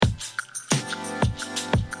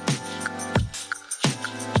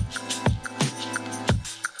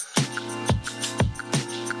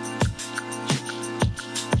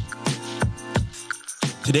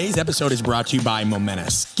Today's episode is brought to you by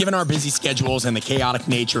Momentous. Given our busy schedules and the chaotic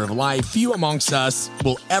nature of life, few amongst us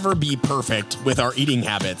will ever be perfect with our eating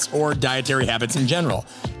habits or dietary habits in general,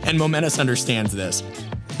 and Momentous understands this.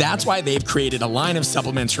 That's why they've created a line of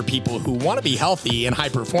supplements for people who want to be healthy and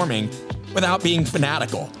high-performing without being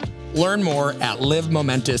fanatical. Learn more at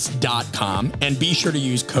livemomentous.com and be sure to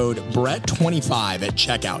use code BRETT25 at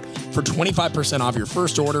checkout for 25% off your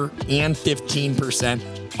first order and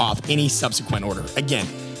 15% off any subsequent order. Again,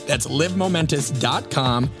 that's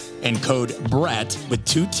livemomentous.com and code BRETT with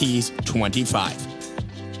 2 T's 25.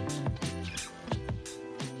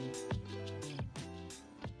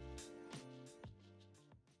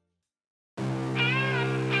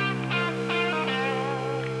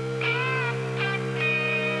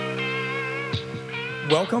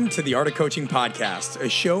 Welcome to the Art of Coaching Podcast, a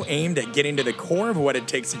show aimed at getting to the core of what it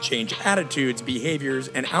takes to change attitudes, behaviors,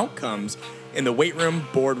 and outcomes in the weight room,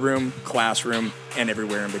 boardroom, classroom, and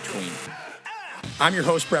everywhere in between. I'm your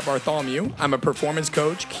host, Brett Bartholomew. I'm a performance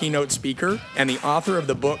coach, keynote speaker, and the author of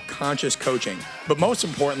the book, Conscious Coaching. But most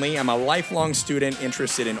importantly, I'm a lifelong student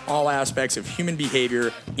interested in all aspects of human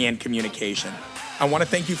behavior and communication. I want to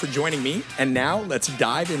thank you for joining me, and now let's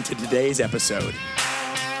dive into today's episode.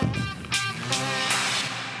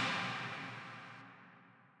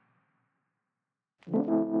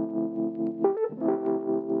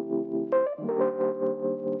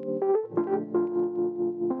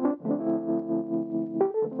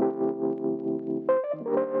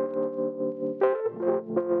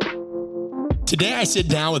 Today, I sit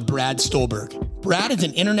down with Brad Stulberg. Brad is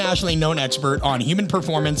an internationally known expert on human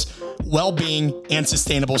performance, well-being, and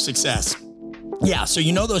sustainable success. Yeah, so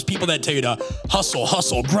you know those people that tell you to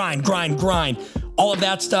hustle, grind, all of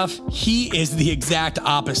that stuff? He is the exact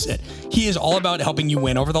opposite. He is all about helping you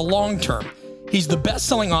win over the long term. He's the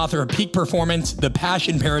best-selling author of Peak Performance, The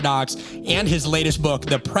Passion Paradox, and his latest book,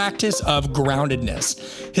 The Practice of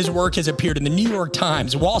Groundedness. His work has appeared in the New York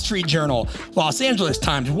Times, Wall Street Journal, Los Angeles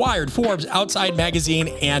Times, Wired, Forbes, Outside Magazine,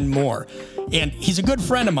 and more. And he's a good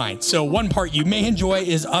friend of mine, so one part you may enjoy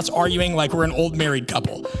is us arguing like we're an old married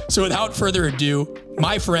couple. So without further ado,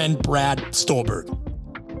 my friend Brad Stulberg.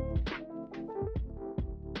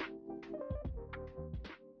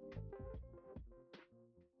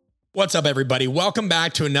 What's up, everybody? Welcome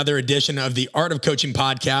back to another edition of the Art of Coaching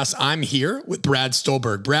Podcast. I'm here with Brad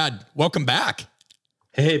Stulberg. Brad, welcome back.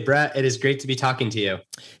 Hey, Brett. It is great to be talking to you.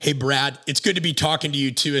 Hey, Brad. It's good to be talking to you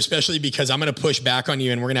too, especially because I'm going to push back on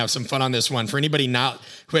you and we're going to have some fun on this one. For anybody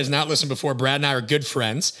who has not listened before, Brad and I are good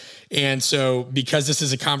friends. And so because this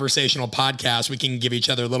is a conversational podcast, we can give each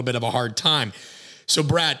other a little bit of a hard time. So,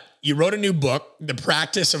 Brad, you wrote a new book, The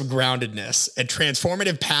Practice of Groundedness, a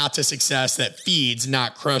transformative path to success that feeds,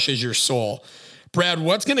 not crushes your soul. Brad,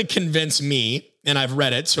 what's going to convince me, and I've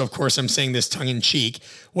read it, so of course I'm saying this tongue in cheek,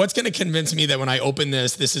 what's going to convince me that when I open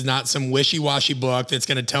this is not some wishy-washy book that's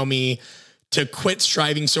going to tell me to quit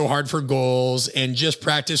striving so hard for goals and just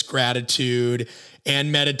practice gratitude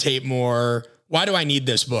and meditate more? Why do I need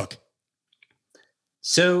this book?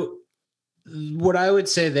 So what I would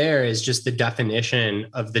say there is just the definition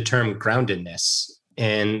of the term groundedness.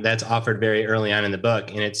 And that's offered very early on in the book.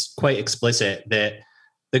 And it's quite explicit that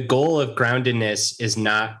the goal of groundedness is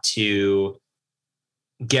not to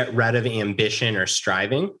get rid of ambition or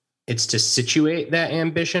striving. It's to situate that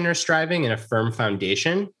ambition or striving in a firm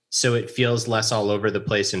foundation so it feels less all over the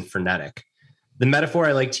place and frenetic. The metaphor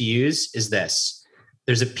I like to use is this.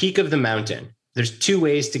 There's a peak of the mountain. There's two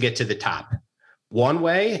ways to get to the top. One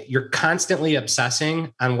way, you're constantly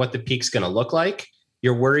obsessing on what the peak's going to look like.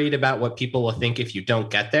 You're worried about what people will think if you don't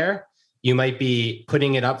get there. You might be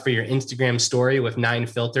putting it up for your Instagram story with 9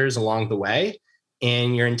 filters along the way,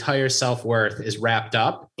 and your entire self-worth is wrapped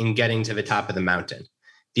up in getting to the top of the mountain.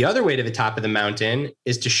 The other way to the top of the mountain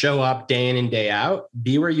is to show up day in and day out,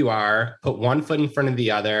 be where you are, put one foot in front of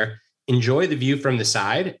the other, enjoy the view from the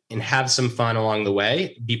side, and have some fun along the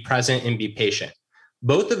way. Be present and be patient.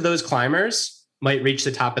 Both of those climbers might reach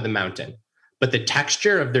the top of the mountain, but the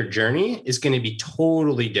texture of their journey is going to be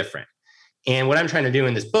totally different. And what I'm trying to do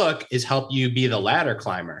in this book is help you be the ladder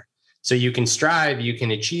climber. So you can strive, you can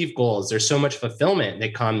achieve goals. There's so much fulfillment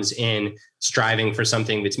that comes in striving for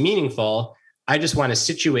something that's meaningful. I just want to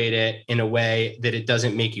situate it in a way that it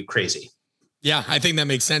doesn't make you crazy. Yeah, I think that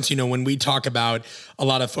makes sense. You know, when we talk about a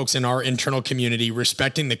lot of folks in our internal community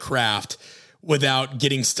respecting the craft, without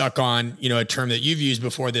getting stuck on, you know, a term that you've used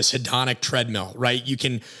before, this hedonic treadmill, right? You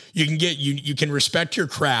can respect your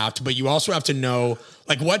craft, but you also have to know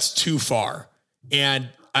like what's too far. And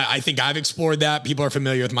I think I've explored that. People are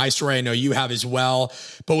familiar with my story. I know you have as well.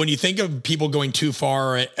 But when you think of people going too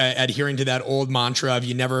far, adhering to that old mantra of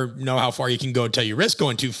you never know how far you can go till you risk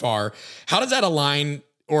going too far, how does that align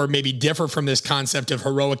or maybe differ from this concept of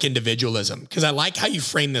heroic individualism? Because I like how you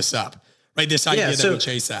frame this up, right? This idea that we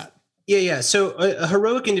chase that. Yeah. So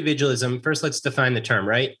heroic individualism, first, let's define the term,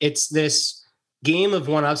 right? It's this game of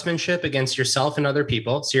one-upsmanship against yourself and other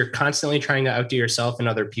people. So you're constantly trying to outdo yourself and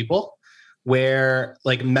other people, where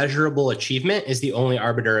like measurable achievement is the only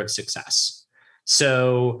arbiter of success.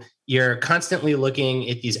 So you're constantly looking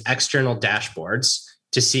at these external dashboards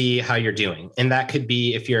to see how you're doing. And that could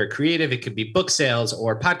be, if you're a creative, it could be book sales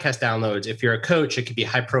or podcast downloads. If you're a coach, it could be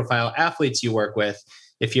high profile athletes you work with.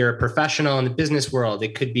 If you're a professional in the business world,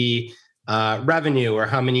 it could be revenue or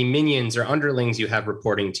how many minions or underlings you have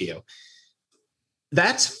reporting to you.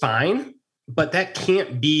 That's fine, but that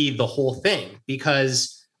can't be the whole thing,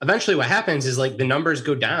 because eventually what happens is like the numbers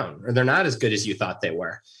go down or they're not as good as you thought they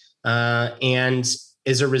were. And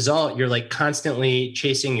as a result, you're like constantly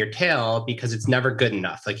chasing your tail because it's never good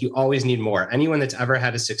enough. Like you always need more. Anyone that's ever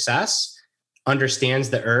had a success understands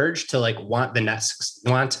the urge to like want the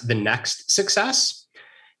next success.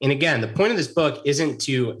 And again, the point of this book isn't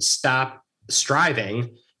to stop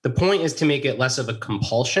striving. The point is to make it less of a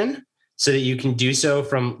compulsion, so that you can do so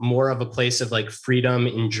from more of a place of like freedom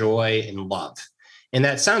and joy and love. And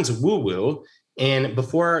that sounds woo-woo. And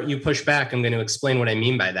before you push back, I'm going to explain what I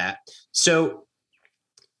mean by that. So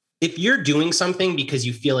if you're doing something because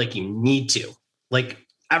you feel like you need to, like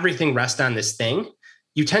everything rests on this thing,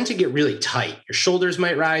 you tend to get really tight. Your shoulders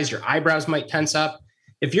might rise, your eyebrows might tense up.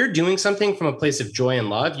 If you're doing something from a place of joy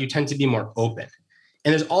and love, you tend to be more open.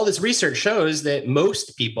 And there's all this research shows that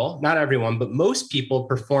most people, not everyone, but most people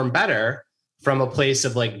perform better from a place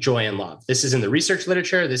of like joy and love. This is in the research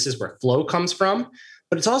literature. This is where flow comes from,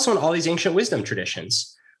 but it's also in all these ancient wisdom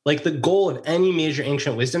traditions. Like the goal of any major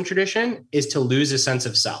ancient wisdom tradition is to lose a sense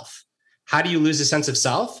of self. How do you lose a sense of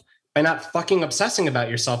self? By not fucking obsessing about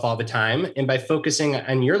yourself all the time. And by focusing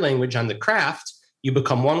on your language, on the craft, you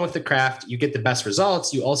become one with the craft. You get the best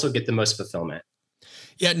results. You also get the most fulfillment.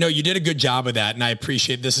 Yeah, no, you did a good job of that. And I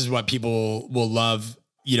appreciate, this is what people will love,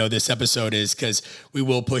 this episode is, because we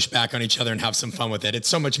will push back on each other and have some fun with it. It's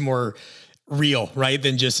so much more real, right,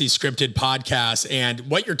 than just these scripted podcasts. And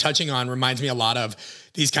what you're touching on reminds me a lot of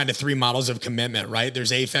these kind of three models of commitment, right?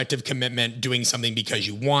 There's affective commitment, doing something because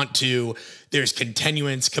you want to. There's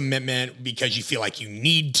continuance commitment because you feel like you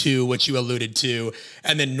need to, which you alluded to.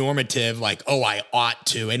 And then normative, like, oh, I ought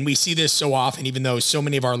to. And we see this so often, even though so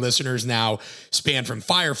many of our listeners now span from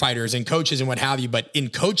firefighters and coaches and what have you. But in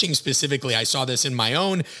coaching specifically, I saw this in my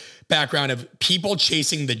own background of people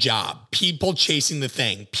chasing the job, people chasing the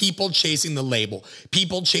thing, people chasing the label,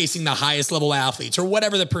 people chasing the highest level athletes or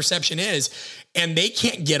whatever the perception is. And they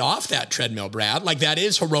can't get off that treadmill, Brad. Like that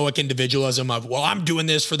is heroic individualism of, well, I'm doing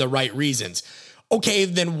this for the right reasons. Okay,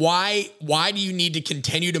 then why do you need to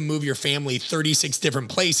continue to move your family 36 different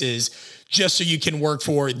places just so you can work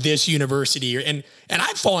for this university? And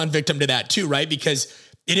I've fallen victim to that too, right? Because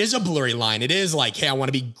it is a blurry line. It is like, hey, I want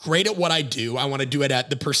to be great at what I do. I want to do it at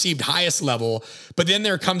the perceived highest level. But then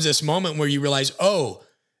there comes this moment where you realize, oh,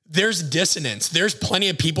 there's dissonance. There's plenty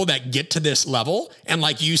of people that get to this level. And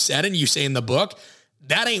like you said, and you say in the book,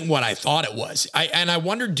 that ain't what I thought it was. I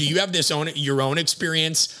wonder, do you have your own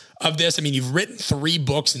experience of this? I mean, you've written 3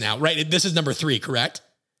 books now, right? This is number 3, correct?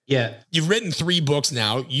 Yeah. You've written 3 books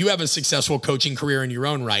now. You have a successful coaching career in your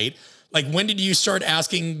own right. Like, when did you start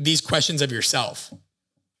asking these questions of yourself?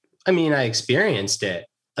 I mean, I experienced it.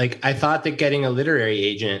 Like, I thought that getting a literary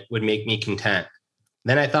agent would make me content.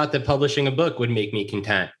 Then I thought that publishing a book would make me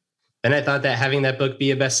content. Then I thought that having that book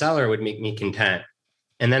be a bestseller would make me content.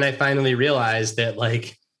 And then I finally realized that,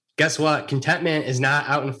 like, guess what? Contentment is not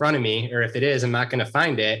out in front of me, or if it is, I'm not going to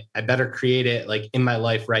find it. I better create it like in my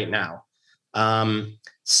life right now.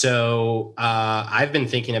 So I've been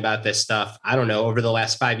thinking about this stuff, I don't know, over the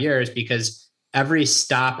last 5 years, because every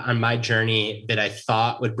stop on my journey that I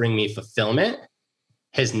thought would bring me fulfillment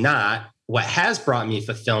has not. What has brought me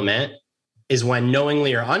fulfillment is when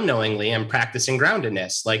knowingly or unknowingly I'm practicing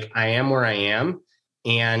groundedness. Like, I am where I am,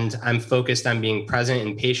 and I'm focused on being present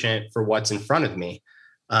and patient for what's in front of me.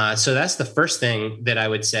 So that's the first thing that I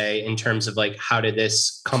would say in terms of like, how did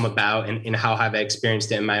this come about and how have I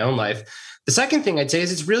experienced it in my own life? The second thing I'd say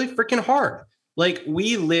is it's really freaking hard. Like,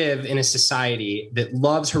 we live in a society that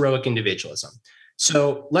loves heroic individualism.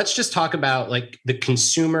 So let's just talk about like the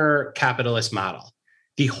consumer capitalist model.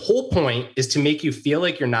 The whole point is to make you feel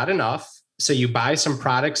like you're not enough. So you buy some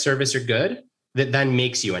product, service, or good that then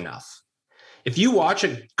makes you enough. If you watch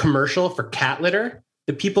a commercial for cat litter,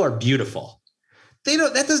 the people are beautiful.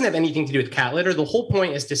 that doesn't have anything to do with cat litter. The whole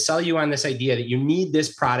point is to sell you on this idea that you need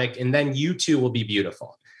this product and then you too will be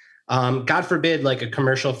beautiful. God forbid, like a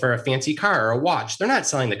commercial for a fancy car or a watch. They're not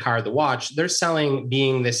selling the car or the watch. They're selling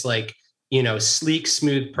being this like, sleek,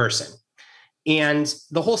 smooth person. And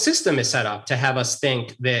the whole system is set up to have us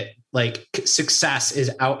think that like success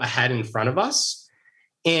is out ahead in front of us.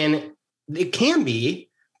 And it can be,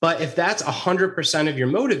 but if that's 100% of your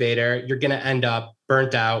motivator, you're going to end up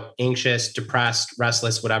burnt out, anxious, depressed,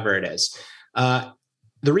 restless, whatever it is. The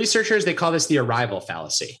researchers, they call this the arrival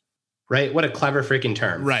fallacy, right? What a clever freaking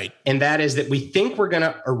term. Right. And that is that we think we're going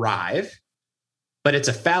to arrive, but it's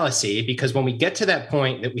a fallacy because when we get to that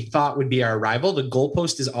point that we thought would be our arrival, the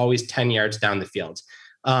goalpost is always 10 yards down the field.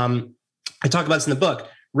 I talk about this in the book.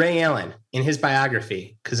 Ray Allen, in his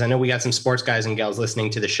biography, because I know we got some sports guys and gals listening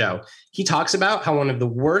to the show, he talks about how one of the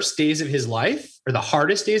worst days of his life or the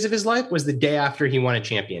hardest days of his life was the day after he won a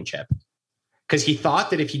championship. Because he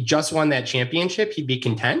thought that if he just won that championship, he'd be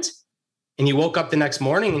content. And he woke up the next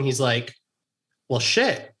morning and he's like, well,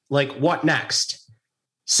 shit, like what next?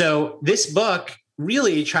 So this book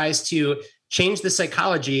really tries to change the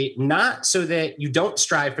psychology, not so that you don't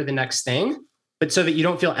strive for the next thing, but so that you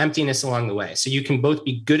don't feel emptiness along the way. So you can both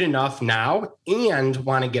be good enough now and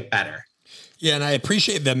want to get better. Yeah. And I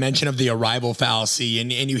appreciate the mention of the arrival fallacy.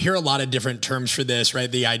 And you hear a lot of different terms for this,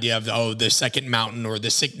 right? The idea of, the second mountain or the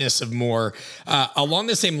sickness of more. Along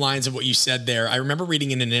the same lines of what you said there, I remember reading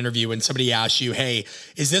in an interview when somebody asked you, hey,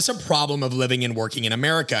 is this a problem of living and working in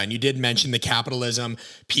America? And you did mention the capitalism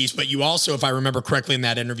piece, but you also, if I remember correctly in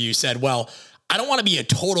that interview, said, well, I don't want to be a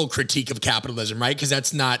total critique of capitalism, right? Because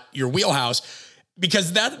that's not your wheelhouse.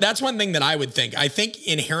 Because that's one thing that I would think. I think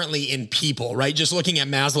inherently in people, right? Just looking at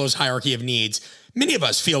Maslow's hierarchy of needs, many of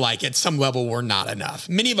us feel like at some level we're not enough.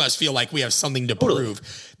 Many of us feel like we have something to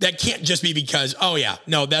prove. That can't just be because,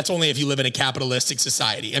 that's only if you live in a capitalistic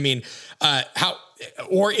society. I mean,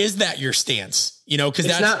 or is that your stance? Because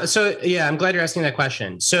that's not. So yeah, I'm glad you're asking that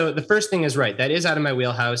question. So the first thing is right. That is out of my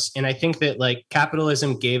wheelhouse. And I think that like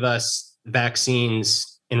capitalism gave us vaccines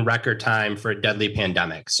in record time for a deadly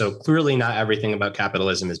pandemic. So clearly not everything about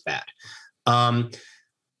capitalism is bad.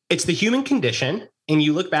 It's the human condition. And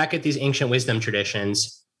you look back at these ancient wisdom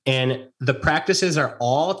traditions and the practices are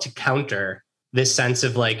all to counter this sense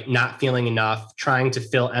of like not feeling enough, trying to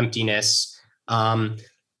fill emptiness,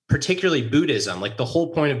 particularly Buddhism. Like the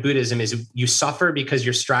whole point of Buddhism is you suffer because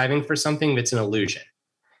you're striving for something that's an illusion.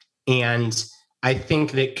 And I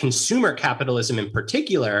think that consumer capitalism in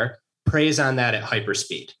particular preys on that at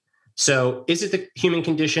hyperspeed. So is it the human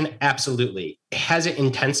condition? Absolutely. Has it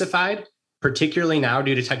intensified, particularly now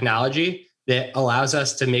due to technology that allows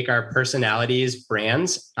us to make our personalities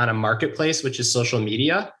brands on a marketplace, which is social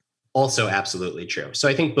media? Also absolutely true. So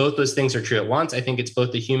I think both those things are true at once. I think it's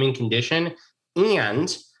both the human condition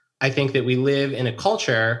and I think that we live in a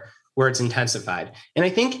culture where it's intensified. And I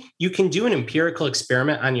think you can do an empirical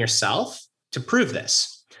experiment on yourself to prove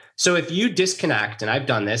this. So if you disconnect, and I've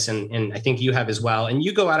done this, and I think you have as well, and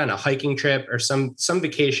you go out on a hiking trip or some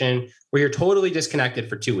vacation where you're totally disconnected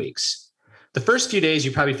for 2 weeks, the first few days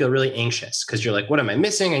you probably feel really anxious because you're like, what am I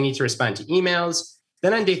missing? I need to respond to emails.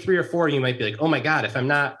 Then on day 3 or 4, you might be like, oh my God, if I'm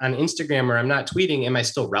not on Instagram or I'm not tweeting, am I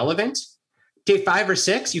still relevant? Day 5 or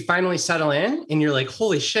 6, you finally settle in and you're like,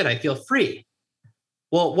 holy shit, I feel free.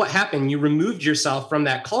 Well, what happened? You removed yourself from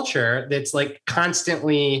that culture that's like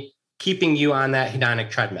constantly keeping you on that hedonic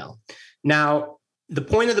treadmill. Now, the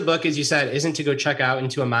point of the book, as you said, isn't to go check out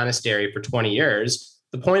into a monastery for 20 years.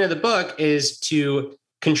 The point of the book is to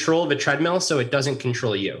control the treadmill so it doesn't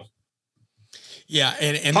control you. Yeah.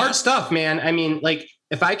 And hard stuff, man. I mean, like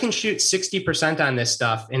if I can shoot 60% on this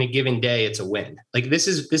stuff in a given day, it's a win. Like this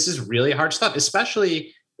is really hard stuff,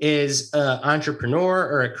 especially as an entrepreneur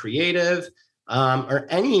or a creative or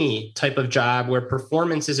any type of job where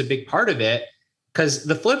performance is a big part of it. Because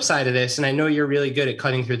the flip side of this, and I know you're really good at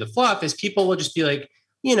cutting through the fluff, is people will just be like,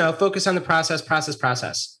 focus on the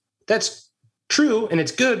process. That's true and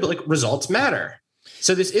it's good, but like results matter.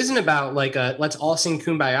 So this isn't about like let's all sing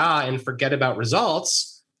Kumbaya and forget about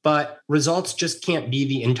results, but results just can't be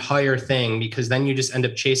the entire thing because then you just end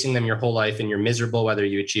up chasing them your whole life and you're miserable whether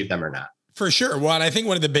you achieve them or not. For sure. Well, and I think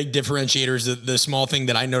one of the big differentiators, the small thing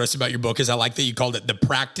that I noticed about your book is I like that you called it the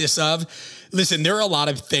practice of. Listen, there are a lot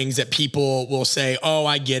of things that people will say, oh,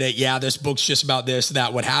 I get it. Yeah, this book's just about this,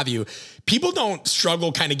 that, what have you. People don't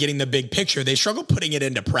struggle kind of getting the big picture. They struggle putting it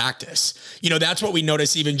into practice. That's what we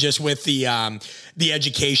notice even just with the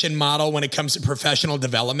education model when it comes to professional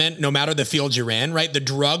development, no matter the field you're in, right? The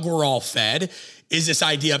drug we're all fed is this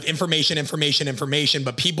idea of information,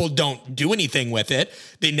 but people don't do anything with it.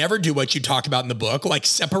 They never do what you talk about in the book, like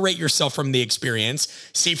separate yourself from the experience,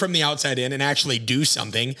 see from the outside in and actually do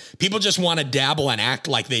something. People just want to dabble and act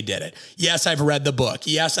like they did it. Yes, I've read the book.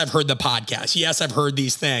 Yes, I've heard the podcast. Yes, I've heard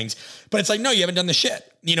these things, but it's like, no, you haven't done the shit.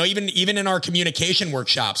 You know, even in our communication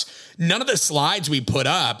workshops, none of the slides we put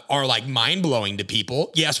up are like mind blowing to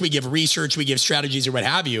people. Yes, we give research, we give strategies or what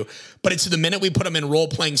have you, but it's the minute we put them in role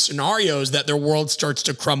playing scenarios that their world starts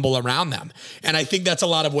to crumble around them. And I think that's a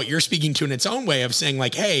lot of what you're speaking to in its own way of saying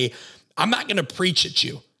like, hey, I'm not going to preach at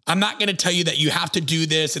you. I'm not going to tell you that you have to do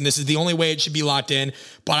this and this is the only way it should be locked in,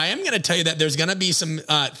 but I am going to tell you that there's going to be some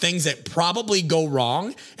things that probably go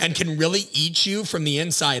wrong and can really eat you from the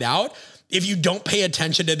inside out if you don't pay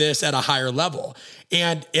attention to this at a higher level.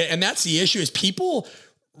 And that's the issue is people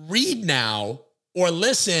read now or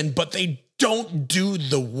listen, but they don't do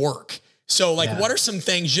the work. So like, what are some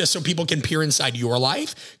things just so people can peer inside your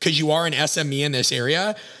life? Cause you are an SME in this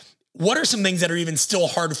area. What are some things that are even still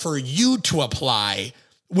hard for you to apply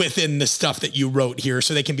within the stuff that you wrote here?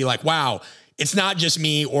 So they can be like, wow, it's not just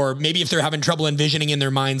me, or maybe if they're having trouble envisioning in their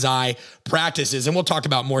mind's eye practices, and we'll talk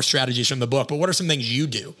about more strategies from the book, but what are some things you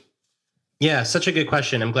do? Yeah, such a good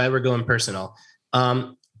question. I'm glad we're going personal.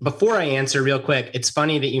 Before I answer real quick, it's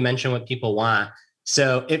funny that you mentioned what people want.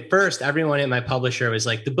 So at first, everyone at my publisher was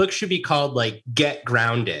like, the book should be called like Get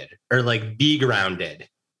Grounded or like Be Grounded.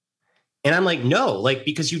 And I'm like, no, like,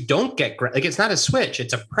 because you don't get, like, it's not a switch,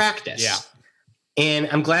 it's a practice. Yeah. And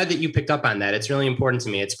I'm glad that you picked up on that. It's really important to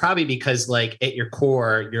me. It's probably because like at your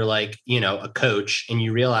core, you're like, you know, a coach and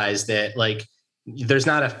you realize that like, there's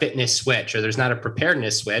not a fitness switch or there's not a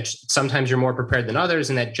preparedness switch. Sometimes you're more prepared than others.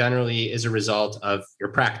 And that generally is a result of your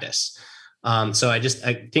practice. So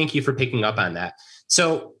I thank you for picking up on that.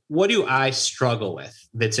 So what do I struggle with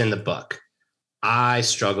that's in the book? I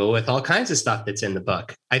struggle with all kinds of stuff that's in the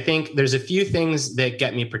book. I think there's a few things that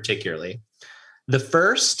get me particularly. The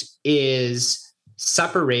first is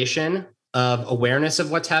separation of awareness of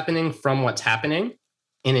what's happening from what's happening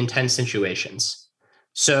in intense situations.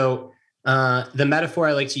 So the metaphor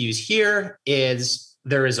I like to use here is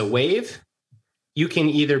there is a wave. You can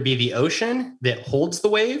either be the ocean that holds the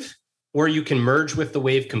wave, or you can merge with the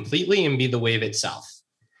wave completely and be the wave itself.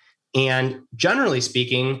 And generally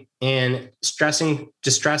speaking, in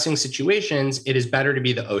distressing situations, it is better to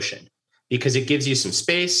be the ocean because it gives you some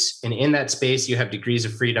space. And in that space, you have degrees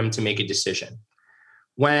of freedom to make a decision.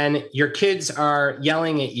 When your kids are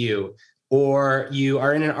yelling at you, or you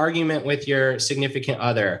are in an argument with your significant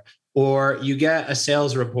other, or you get a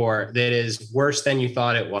sales report that is worse than you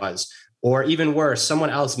thought it was, or even worse, someone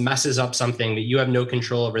else messes up something that you have no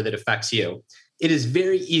control over that affects you, it is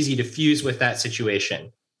very easy to fuse with that situation.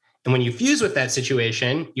 And when you fuse with that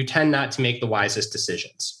situation, you tend not to make the wisest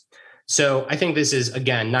decisions. So I think this is,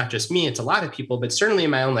 again, not just me, it's a lot of people, but certainly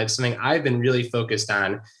in my own life, something I've been really focused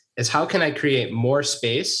on is how can I create more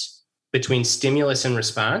space between stimulus and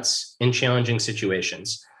response in challenging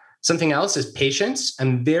situations. Something else is patience.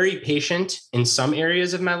 I'm very patient in some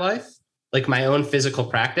areas of my life, like my own physical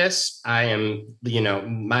practice. I am,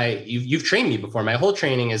 you've trained me before. My whole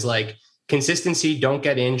training is like consistency, don't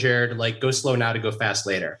get injured, like go slow now to go fast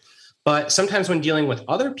later. But sometimes when dealing with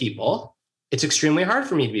other people, it's extremely hard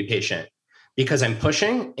for me to be patient because I'm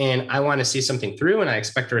pushing and I want to see something through and I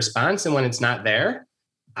expect a response. And when it's not there,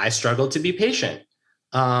 I struggle to be patient.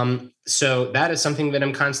 So that is something that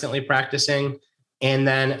I'm constantly practicing. And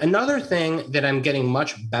then another thing that I'm getting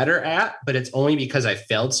much better at, but it's only because I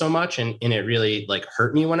failed so much and it really like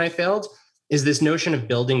hurt me when I failed, is this notion of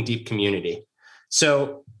building deep community.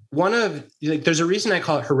 So there's a reason I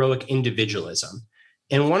call it heroic individualism.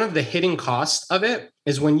 And one of the hidden costs of it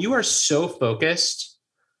is when you are so focused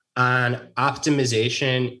on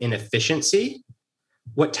optimization and efficiency,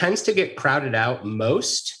 what tends to get crowded out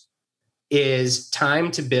most is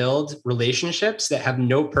time to build relationships that have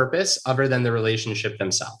no purpose other than the relationship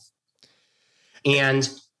themselves. And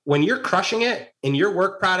when you're crushing it and your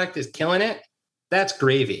work product is killing it, that's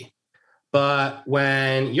gravy. But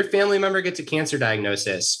when your family member gets a cancer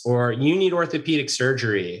diagnosis, or you need orthopedic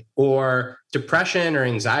surgery, or depression or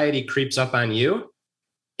anxiety creeps up on you,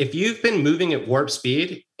 if you've been moving at warp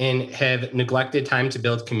speed and have neglected time to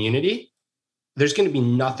build community, there's going to be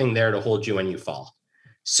nothing there to hold you when you fall.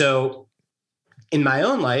 So in my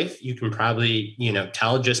own life, you can probably,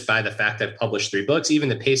 tell just by the fact I've published 3 books, even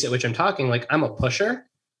the pace at which I'm talking, like I'm a pusher,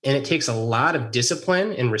 and it takes a lot of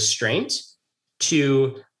discipline and restraint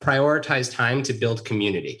to prioritize time to build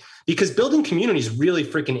community, because building community is really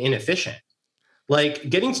freaking inefficient. Like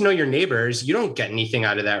getting to know your neighbors, you don't get anything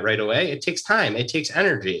out of that right away. It takes time. It takes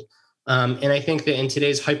energy. And I think that in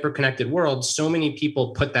today's hyper-connected world, so many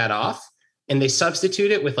people put that off and they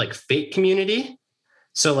substitute it with like fake community.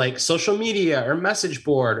 So like social media or message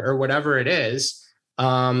board or whatever it is.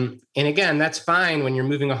 And again, that's fine when you're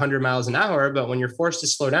moving 100 miles an hour, but when you're forced to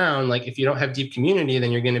slow down, like if you don't have deep community,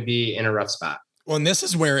 then you're going to be in a rough spot. Well, and this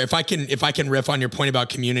is where, if I can riff on your point about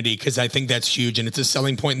community, because I think that's huge and it's a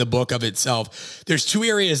selling point in the book of itself. There's two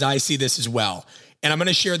areas I see this as well. And I'm going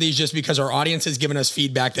to share these just because our audience has given us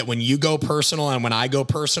feedback that when you go personal and when I go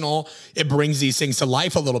personal, it brings these things to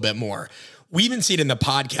life a little bit more. We even see it in the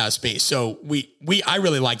podcast space. So I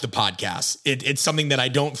really like the podcast. It's something that I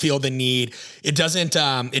don't feel the need. It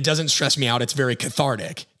doesn't stress me out. It's very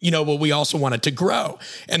cathartic, but we also want it to grow.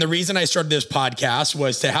 And the reason I started this podcast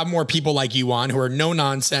was to have more people like you on who are no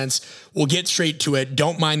nonsense, will get straight to it,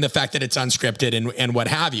 don't mind the fact that it's unscripted and what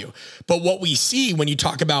have you. But what we see when you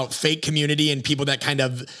talk about fake community and people that kind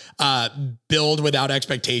of build without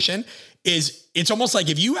expectation is it's almost like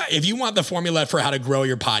if you want the formula for how to grow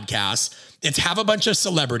your podcast, it's have a bunch of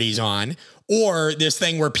celebrities on, or this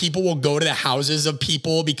thing where people will go to the houses of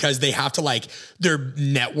people because they have to they're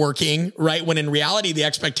networking, right? When in reality, the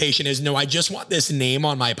expectation is, no, I just want this name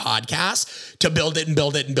on my podcast to build it and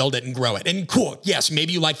build it and build it and grow it. And cool. Yes.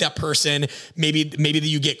 Maybe you like that person. Maybe that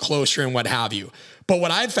you get closer and what have you. But what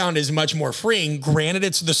I've found is much more freeing. Granted,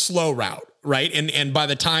 it's the slow route, right? And by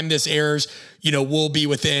the time this airs, we'll be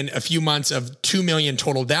within a few months of 2 million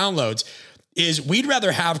total downloads. Is we'd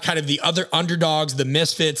rather have kind of the other underdogs, the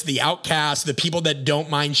misfits, the outcasts, the people that don't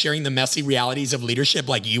mind sharing the messy realities of leadership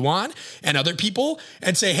like you want and other people,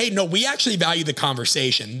 and say, hey, no, we actually value the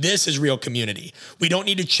conversation. This is real community. We don't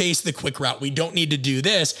need to chase the quick route. We don't need to do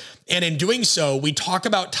this. And in doing so, we talk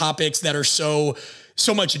about topics that are so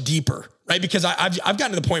much deeper, right? Because I've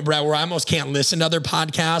gotten to the point, Brad, where I almost can't listen to other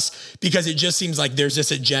podcasts because it just seems like there's this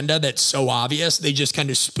agenda that's so obvious. They just kind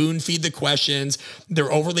of spoon feed the questions.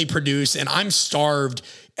 They're overly produced. And I'm starved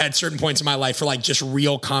at certain points in my life for just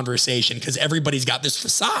real conversation because everybody's got this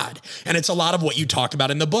facade. And it's a lot of what you talk about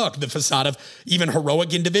in the book, the facade of even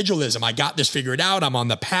heroic individualism. I got this figured out. I'm on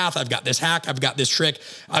the path. I've got this hack. I've got this trick.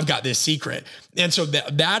 I've got this secret. And so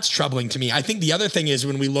that's troubling to me. I think the other thing is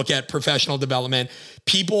when we look at professional development,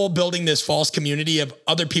 people building this false community of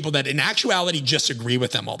other people that in actuality just agree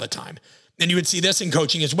with them all the time. And you would see this in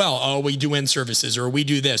coaching as well. Oh, we do in-services or we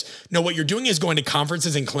do this. No, what you're doing is going to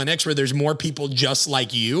conferences and clinics where there's more people just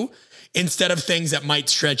like you instead of things that might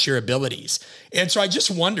stretch your abilities. And so I just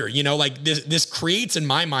wonder, this creates in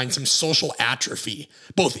my mind some social atrophy,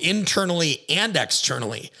 both internally and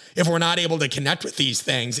externally, if we're not able to connect with these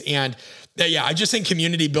things. And I just think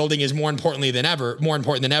community building is more important than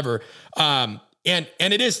ever. And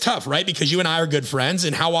it is tough, right? Because you and I are good friends.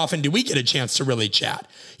 And how often do we get a chance to really chat?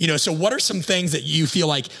 So what are some things that you feel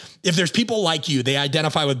like if there's people like you, they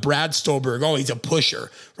identify with Brad Stulberg, oh, he's a pusher,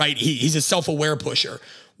 right? He's a self-aware pusher.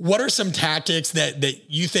 What are some tactics that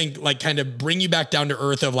you think kind of bring you back down to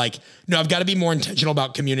earth of no, I've got to be more intentional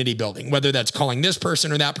about community building, whether that's calling this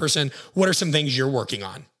person or that person. What are some things you're working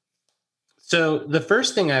on? So the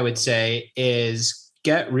first thing I would say is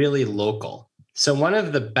get really local. So one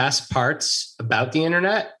of the best parts about the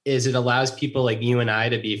internet is it allows people like you and I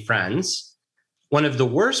to be friends. One of the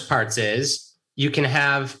worst parts is you can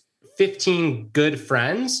have 15 good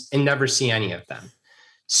friends and never see any of them.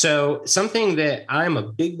 So something that I'm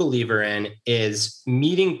a big believer in is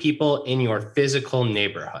meeting people in your physical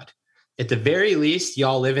neighborhood. At the very least,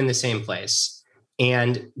 y'all live in the same place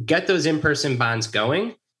and get those in-person bonds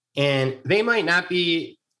going. And they might not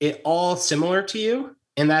be at all similar to you,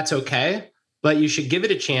 and that's okay. But you should give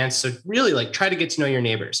it a chance. So really try to get to know your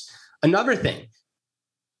neighbors. Another thing,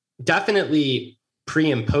 definitely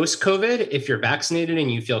pre and post COVID, if you're vaccinated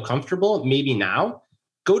and you feel comfortable, maybe now,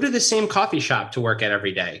 go to the same coffee shop to work at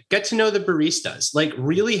every day. Get to know the baristas,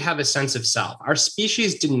 really have a sense of self. Our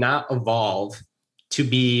species did not evolve to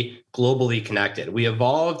be globally connected. We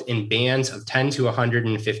evolved in bands of 10 to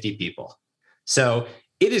 150 people. So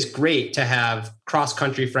it is great to have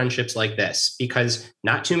cross-country friendships like this because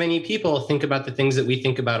not too many people think about the things that we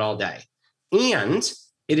think about all day. And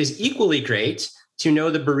it is equally great to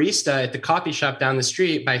know the barista at the coffee shop down the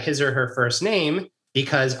street by his or her first name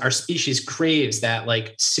because our species craves that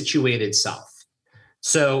situated self.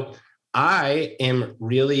 So I am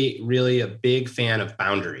really, really a big fan of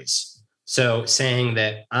boundaries. So saying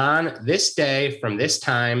that on this day from this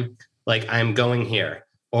time, I'm going here,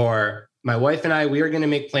 or my wife and I, we are going to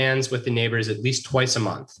make plans with the neighbors at least twice a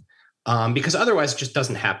month because otherwise it just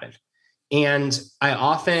doesn't happen. And I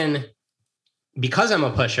often, because I'm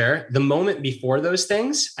a pusher, the moment before those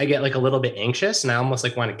things, I get a little bit anxious and I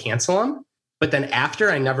almost want to cancel them. But then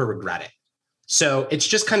after, I never regret it. So it's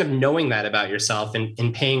just kind of knowing that about yourself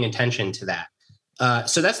and paying attention to that.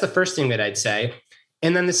 So that's the first thing that I'd say.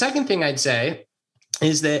 And then the second thing I'd say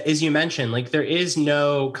is that, as you mentioned, like there is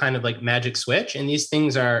no kind of like magic switch, and these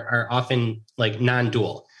things are often like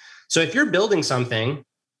non-dual. So if you're building something,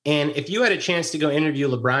 and if you had a chance to go interview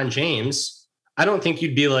LeBron James, I don't think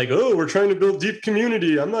you'd be like, oh, we're trying to build deep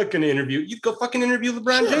community, I'm not going to interview. You'd go fucking interview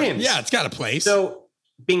LeBron James. Yeah, it's got a place. So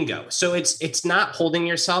bingo. So it's not holding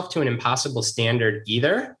yourself to an impossible standard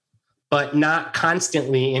either, but not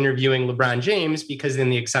constantly interviewing LeBron James, because then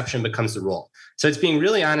the exception becomes the rule. So it's being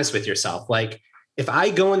really honest with yourself. Like, if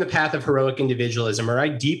I go in the path of heroic individualism, or I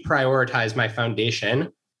deprioritize my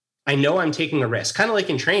foundation, I know I'm taking a risk, kind of like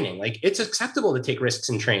in training. Like, it's acceptable to take risks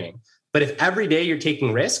in training, but if every day you're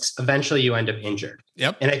taking risks, eventually you end up injured.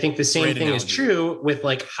 Yep. And I think the same thing is true with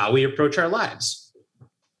like how we approach our lives.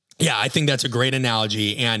 Yeah, I think that's a great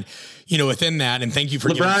analogy. And, you know, within that, and thank you for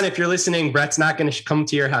LeBron, if you're listening, Brett's not going to come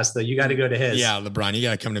to your house though. You got to go to his. Yeah, LeBron, you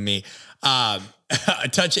got to come to me.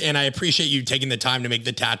 And I appreciate you taking the time to make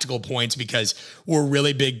the tactical points, because we're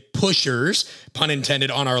really big pushers, pun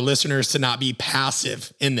intended, on our listeners to not be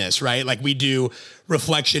passive in this, right? Like, we do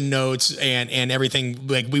reflection notes and everything.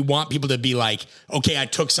 Like, we want people to be like, okay, I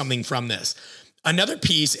took something from this. Another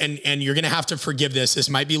piece, and you're going to have to forgive this. This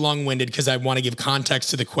might be long-winded because I want to give context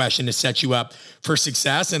to the question to set you up for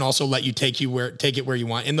success and also let you take it where you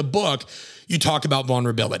want. In the book, you talk about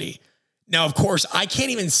vulnerability. Now, of course, I can't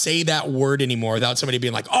even say that word anymore without somebody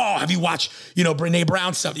being like, oh, have you watched, Brene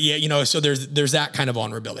Brown stuff? Yeah, so there's that kind of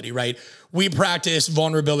vulnerability, right? We practice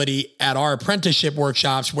vulnerability at our apprenticeship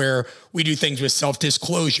workshops where we do things with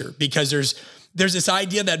self-disclosure, because there's this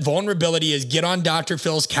idea that vulnerability is get on Dr.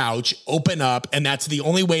 Phil's couch, open up, and that's the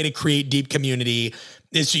only way to create deep community,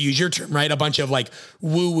 is to use your term, right? A bunch of like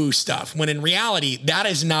woo-woo stuff. When in reality, that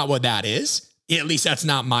is not what that is. At least that's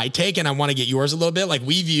not my take. And I want to get yours a little bit. Like,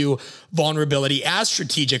 we view vulnerability as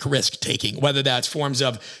strategic risk taking, whether that's forms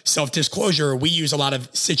of self-disclosure. We use a lot of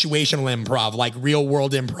situational improv, like real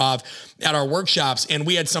world improv at our workshops. And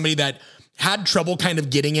we had somebody that had trouble kind of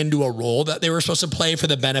getting into a role that they were supposed to play for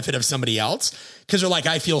the benefit of somebody else, because they're like,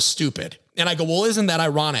 I feel stupid. And I go, well, isn't that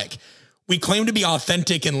ironic? We claim to be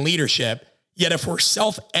authentic in leadership, yet if we're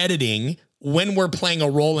self-editing when we're playing a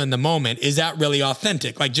role in the moment, is that really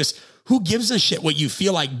authentic? Like, just who gives a shit what you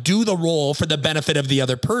feel like? Do the role for the benefit of the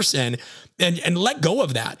other person and let go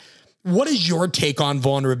of that. What is your take on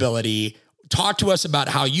vulnerability? Talk to us about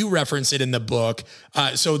how you reference it in the book,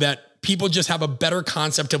 so that people just have a better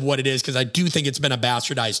concept of what it is, because I do think it's been a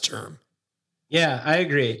bastardized term. Yeah, I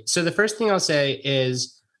agree. So the first thing I'll say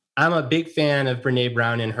is I'm a big fan of Brene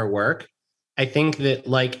Brown and her work. I think that,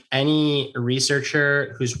 like any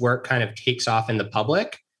researcher whose work kind of takes off in the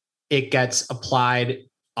public, it gets applied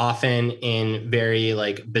often in very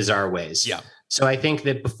like bizarre ways. Yeah. So I think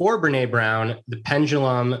that before Brene Brown, the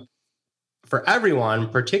pendulum for everyone,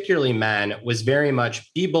 particularly men, was very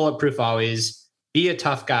much be bulletproof always, be a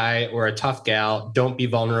tough guy or a tough gal, don't be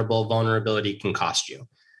vulnerable. Vulnerability can cost you.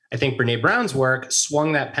 I think Brene Brown's work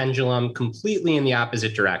swung that pendulum completely in the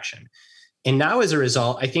opposite direction. And now, as a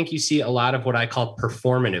result, I think you see a lot of what I call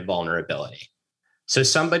performative vulnerability. So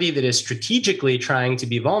somebody that is strategically trying to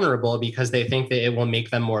be vulnerable because they think that it will make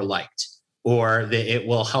them more liked, or that it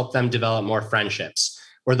will help them develop more friendships.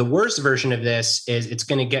 Or the worst version of this is it's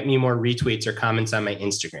going to get me more retweets or comments on my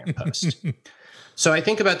Instagram post. So I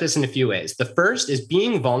think about this in a few ways. The first is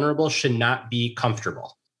being vulnerable should not be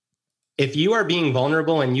comfortable. If you are being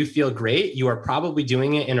vulnerable and you feel great, you are probably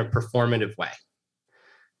doing it in a performative way.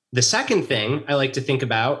 The second thing I like to think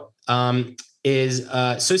about is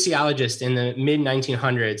a sociologist in the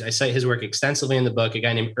mid-1900s. I cite his work extensively in the book, a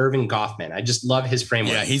guy named Erving Goffman. I just love his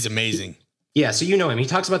framework. Yeah, he's amazing. Yeah, so you know him. He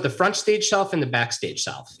talks about the front stage self and the backstage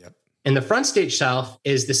self. Yep. And the front stage self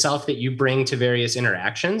is the self that you bring to various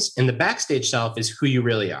interactions. And the backstage self is who you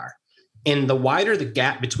really are. And the wider the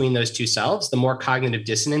gap between those two selves, the more cognitive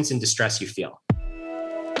dissonance and distress you feel.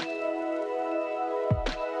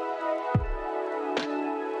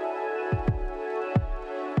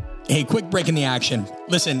 Hey, quick break in the action.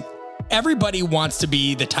 Listen, everybody wants to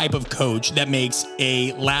be the type of coach that makes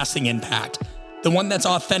a lasting impact, the one that's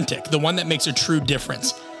authentic, the one that makes a true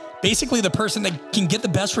difference. Basically, the person that can get the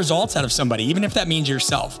best results out of somebody, even if that means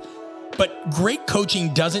yourself. But great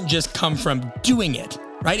coaching doesn't just come from doing it,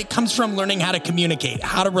 right? It comes from learning how to communicate,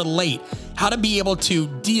 how to relate, how to be able to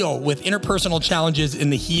deal with interpersonal challenges in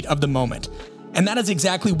the heat of the moment. And that is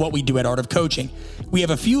exactly what we do at Art of Coaching. We have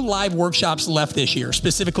a few live workshops left this year,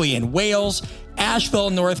 specifically in Wales, Asheville,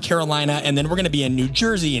 North Carolina, and then we're going to be in New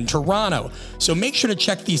Jersey and Toronto. So make sure to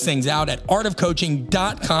check these things out at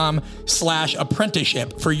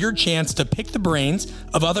artofcoaching.com/apprenticeship for your chance to pick the brains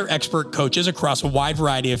of other expert coaches across a wide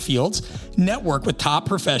variety of fields, network with top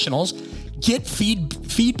professionals, get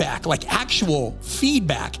feedback, like actual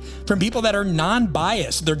feedback from people that are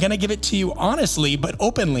non-biased. They're going to give it to you honestly, but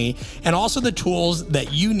openly, and also the tools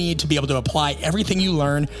that you need to be able to apply everything you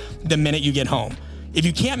learn the minute you get home. If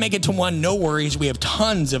you can't make it to one, no worries. We have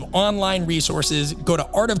tons of online resources. Go to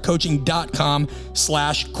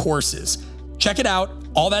artofcoaching.com/courses. Check it out.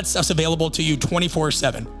 All that stuff's available to you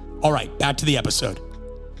 24/7. All right, back to the episode.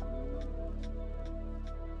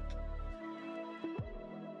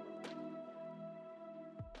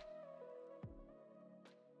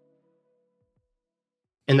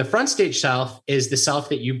 And the front stage self is the self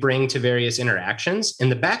that you bring to various interactions. And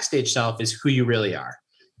the backstage self is who you really are.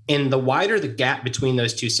 And the wider the gap between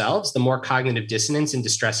those two selves, the more cognitive dissonance and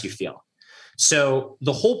distress you feel. So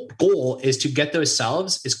the whole goal is to get those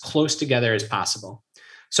selves as close together as possible.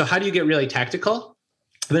 So how do you get really tactical?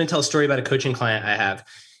 I'm going to tell a story about a coaching client I have.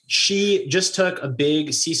 She just took a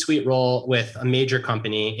big C-suite role with a major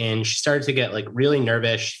company, and she started to get like really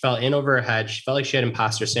nervous. She felt in over her head. She felt like she had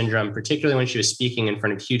imposter syndrome, particularly when she was speaking in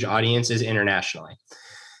front of huge audiences internationally.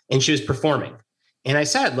 And she was performing. And I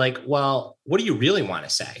said, like, well, what do you really want to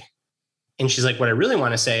say? And she's like, what I really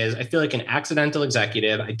want to say is I feel like an accidental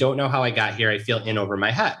executive. I don't know how I got here. I feel in over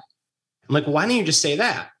my head. I'm like, why don't you just say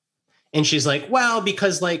that? And she's like, well,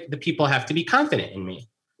 because like the people have to be confident in me.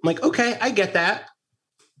 I'm like, okay, I get that.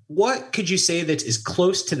 What could you say that's as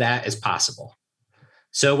close to that as possible?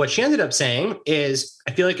 So what she ended up saying is,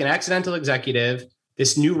 I feel like an accidental executive,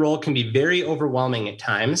 this new role can be very overwhelming at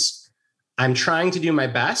times. I'm trying to do my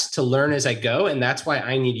best to learn as I go. And that's why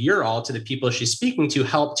I need your all, to the people she's speaking to,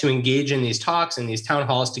 help to engage in these talks and these town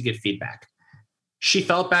halls to give feedback. She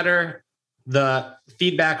felt better. The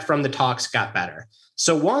feedback from the talks got better.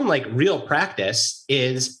 So one like real practice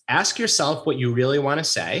is ask yourself what you really want to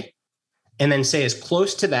say, and then say as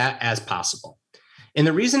close to that as possible. And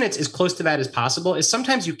the reason it's as close to that as possible is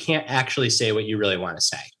sometimes you can't actually say what you really want to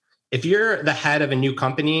say. If you're the head of a new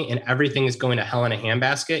company and everything is going to hell in a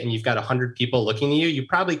handbasket and you've got 100 people looking at you, you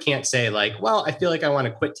probably can't say like, well, I feel like I want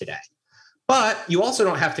to quit today. But you also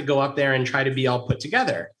don't have to go up there and try to be all put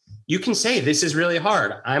together. You can say, this is really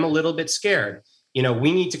hard. I'm a little bit scared. You know,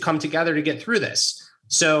 we need to come together to get through this.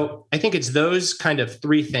 So I think it's those kind of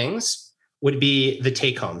three things would be the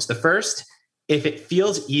take homes. The first, if it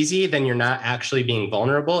feels easy, then you're not actually being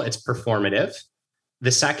vulnerable. It's performative.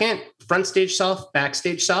 The second, front stage self,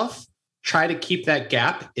 backstage self, try to keep that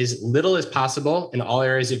gap as little as possible in all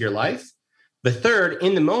areas of your life. The third,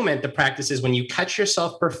 in the moment, the practice is when you catch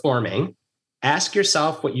yourself performing, ask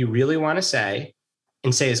yourself what you really want to say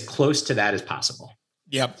and say as close to that as possible.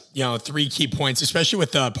 Yep. You know, 3 key points, especially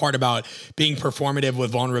with the part about being performative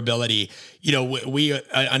with vulnerability. You know,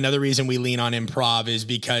 another reason we lean on improv is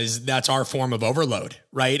because that's our form of overload.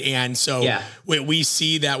 Right. And so we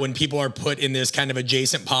see that when people are put in this kind of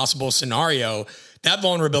adjacent possible scenario, that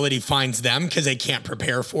vulnerability finds them because they can't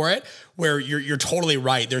prepare for it. Where you're totally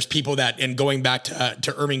right. There's people that, and going back to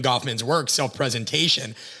Erving Goffman's work,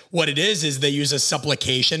 self-presentation, what it is they use a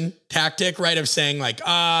supplication tactic, right? Of saying like,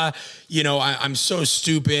 you know, I'm so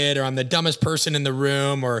stupid, or I'm the dumbest person in the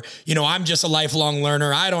room, or, you know, I'm just a lifelong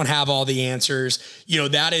learner. I don't have all the answers. You know,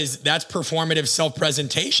 that's performative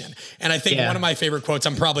self-presentation. And I think one of my favorite quotes,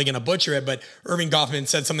 I'm probably going to butcher it, but Erving Goffman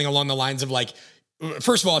said something along the lines of like,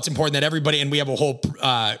 first of all, it's important that everybody, and we have a whole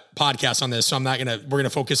podcast on this, so we're going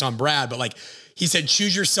to focus on Brad, but like he said,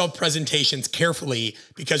 choose your self-presentations carefully,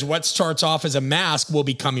 because what starts off as a mask will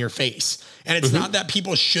become your face. And it's not that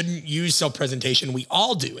people shouldn't use self-presentation. We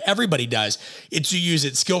all do. Everybody does. It's to use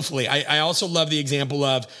it skillfully. I also love the example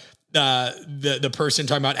of the person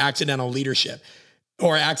talking about accidental leadership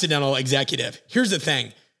or accidental executive. Here's the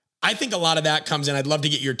thing. I think a lot of that comes in. I'd love to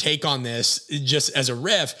get your take on this just as a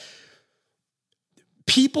riff.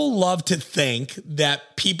 People love to think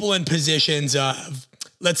that people in positions of,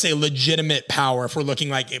 let's say, legitimate power, if we're looking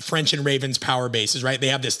like French and Raven's power bases, right? They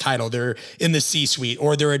have this title, they're in the C-suite,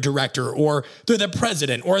 or they're a director, or they're the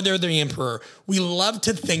president, or they're the emperor. We love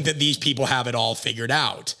to think that these people have it all figured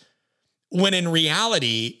out. When in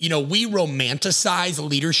reality, you know, we romanticize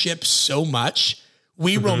leadership so much.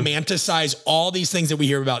 We romanticize all these things that we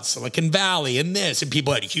hear about Silicon Valley and this, and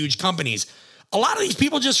people at huge companies. A lot of these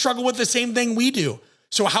people just struggle with the same thing we do.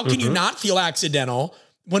 So how can you not feel accidental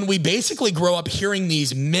when we basically grow up hearing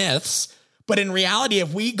these myths? But in reality,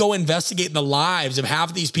 if we go investigate the lives of half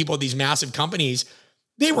of these people at these massive companies,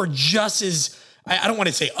 they were just as I don't want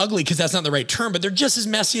to say ugly because that's not the right term, but they're just as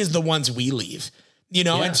messy as the ones we leave, you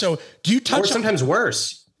know? Yeah. And so do you touch or sometimes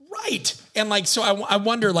worse? Right. And like, so I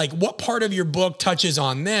wonder like what part of your book touches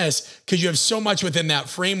on this? Cause you have so much within that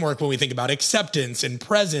framework when we think about acceptance and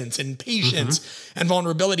presence and patience and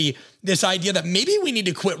vulnerability, this idea that maybe we need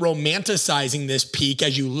to quit romanticizing this peak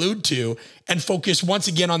as you allude to and focus once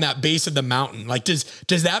again on that base of the mountain. Like, does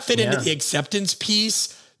that fit into the acceptance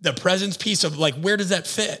piece, the presence piece of like, where does that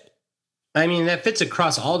fit? I mean, that fits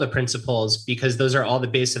across all the principles because those are all the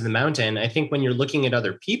base of the mountain. I think when you're looking at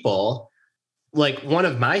other people, like one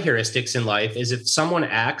of my heuristics in life is if someone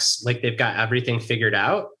acts like they've got everything figured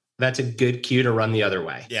out, that's a good cue to run the other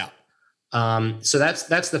way. Yeah. So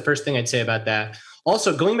that's the first thing I'd say about that.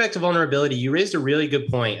 Also, going back to vulnerability, you raised a really good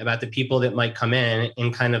point about the people that might come in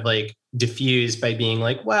and kind of like diffuse by being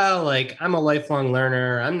like, well, like I'm a lifelong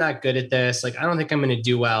learner. I'm not good at this. Like, I don't think I'm going to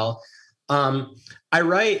do well. I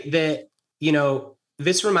write that, you know,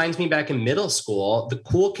 this reminds me back in middle school, the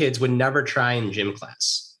cool kids would never try in gym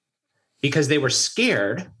class, because they were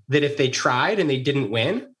scared that if they tried and they didn't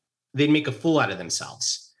win, they'd make a fool out of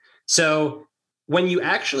themselves. So when you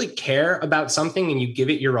actually care about something and you give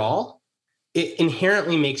it your all, it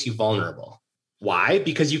inherently makes you vulnerable. Why?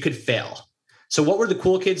 Because you could fail. So what were the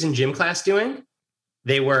cool kids in gym class doing?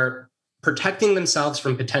 They were protecting themselves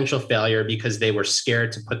from potential failure because they were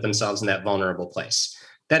scared to put themselves in that vulnerable place.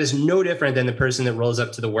 That is no different than the person that rolls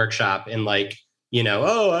up to the workshop and like, you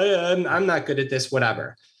know, I'm not good at this,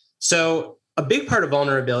 whatever. So a big part of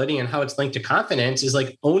vulnerability and how it's linked to confidence is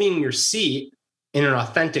like owning your seat in an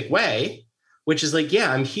authentic way, which is like,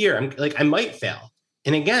 yeah, I'm here. I'm like, I might fail.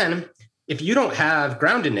 And again, if you don't have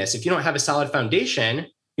groundedness, if you don't have a solid foundation,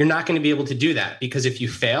 you're not going to be able to do that, because if you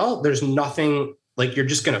fail, there's nothing, like you're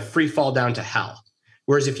just going to free fall down to hell.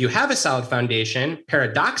 Whereas if you have a solid foundation,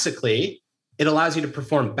 paradoxically, it allows you to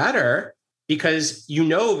perform better because you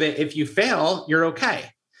know that if you fail, you're okay.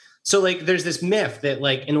 So like there's this myth that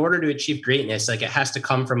like in order to achieve greatness, like it has to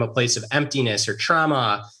come from a place of emptiness or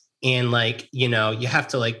trauma. And like, you know, you have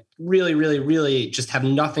to like really, really, really just have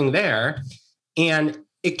nothing there. And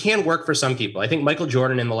it can work for some people. I think Michael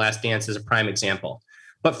Jordan in The Last Dance is a prime example.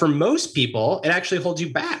 But for most people, it actually holds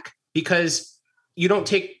you back because you don't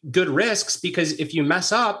take good risks, because if you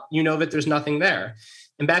mess up, you know that there's nothing there.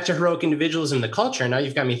 And back to heroic individualism in the culture. Now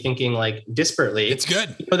you've got me thinking like disparately. It's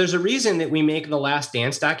good. You know, there's a reason that we make the Last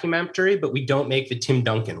Dance documentary, but we don't make the Tim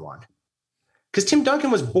Duncan one. Because Tim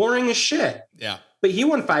Duncan was boring as shit. Yeah. But he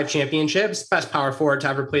won 5 championships, best power forward to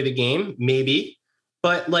ever play the game, maybe.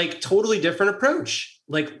 But like totally different approach.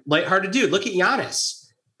 Like lighthearted dude. Look at Giannis.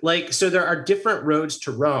 Like, so there are different roads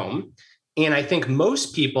to Rome. And I think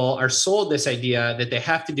most people are sold this idea that they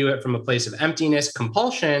have to do it from a place of emptiness,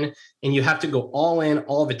 compulsion, and you have to go all in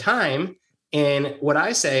all the time. And what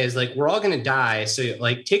I say is like, we're all going to die. So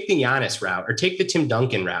like take the Giannis route or take the Tim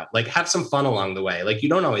Duncan route, like have some fun along the way. Like you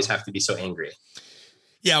don't always have to be so angry.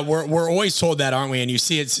 Yeah, we're always told that, aren't we? And you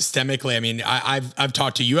see it systemically. I mean, I've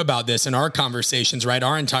talked to you about this in our conversations, right?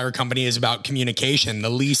 Our entire company is about communication,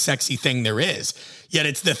 the least sexy thing there is. Yet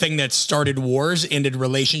it's the thing that started wars, ended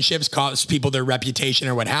relationships, cost people their reputation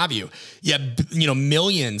or what have you. Yet, you know,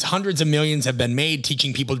 millions, hundreds of millions have been made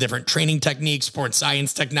teaching people different training techniques, sports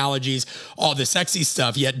science technologies, all the sexy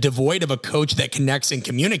stuff, yet devoid of a coach that connects and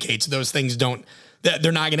communicates. Those things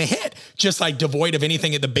they're not going to hit. Just like devoid of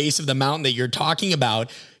anything at the base of the mountain that you're talking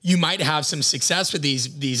about, you might have some success with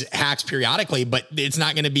these hacks periodically, but it's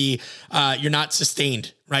not going to be, you're not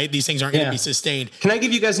sustained, right? These things aren't going to be sustained. Can I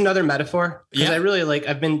give you guys another metaphor? Because I really like,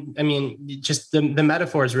 just the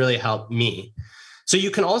metaphors really help me. So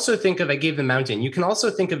you can also think of, I gave the mountain, you can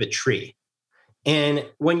also think of a tree. And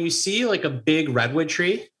when you see like a big redwood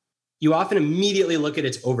tree, you often immediately look at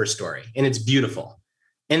its overstory and it's beautiful.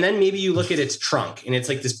 And then maybe you look at its trunk and it's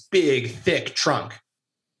like this big, thick trunk,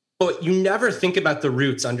 but you never think about the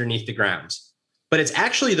roots underneath the ground. But it's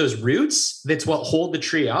actually those roots that's what hold the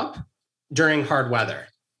tree up during hard weather.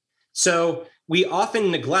 So we often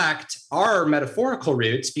neglect our metaphorical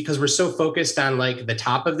roots because we're so focused on like the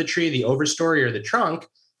top of the tree, the overstory or the trunk.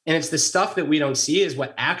 And it's the stuff that we don't see is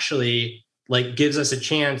what actually like gives us a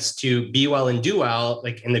chance to be well and do well,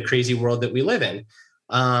 like in the crazy world that we live in.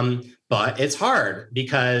 But it's hard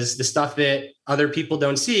because the stuff that other people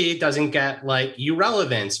don't see doesn't get like you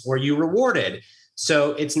relevance or you rewarded.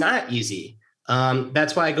 So it's not easy.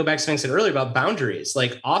 That's why I go back to something I said earlier about boundaries.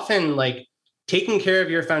 Like often like taking care of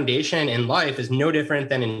your foundation in life is no different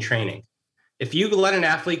than in training. If you let an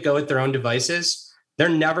athlete go with their own devices, they're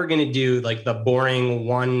never going to do like the boring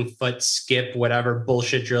 1 foot skip, whatever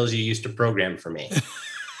bullshit drills you used to program for me.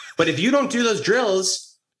 But if you don't do those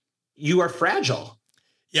drills, you are fragile.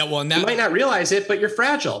 Yeah. Well, and you might not realize it, but you're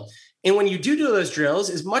fragile. And when you do those drills,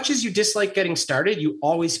 as much as you dislike getting started, you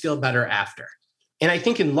always feel better after. And I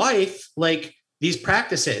think in life, like these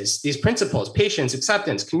practices, these principles, patience,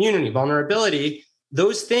 acceptance, community, vulnerability,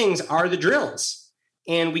 those things are the drills.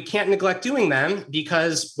 And we can't neglect doing them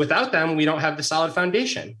because without them, we don't have the solid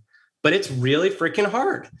foundation. But it's really freaking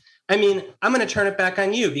hard. I mean, I'm going to turn it back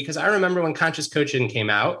on you because I remember when conscious coaching came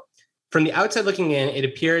out, from the outside looking in, it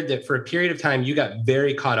appeared that for a period of time, you got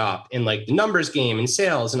very caught up in like the numbers game and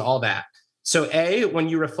sales and all that. So A, when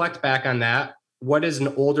you reflect back on that, what does an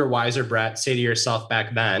older, wiser Brett say to yourself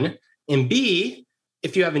back then? And B,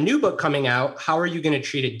 if you have a new book coming out, how are you going to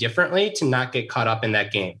treat it differently to not get caught up in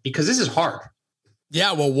that game? Because this is hard.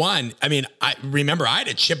 Yeah. Well, one, I mean, I remember I had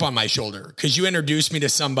a chip on my shoulder because you introduced me to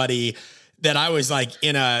somebody that I was like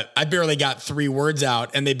I barely got 3 words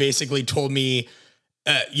out and they basically told me,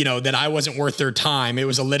 that I wasn't worth their time. It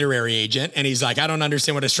was a literary agent. And he's like, I don't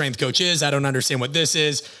understand what a strength coach is. I don't understand what this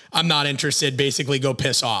is. I'm not interested. Basically go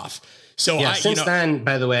piss off. So yeah, since then,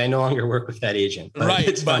 by the way, I no longer work with that agent. But right.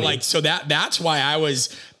 It's funny. But like, so that's why I was,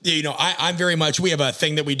 I'm very much, we have a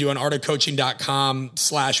thing that we do on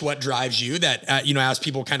artofcoaching.com/what drives you that, ask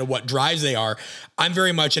people kind of what drives they are. I'm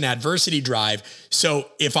very much an adversity drive. So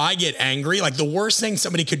if I get angry, like the worst thing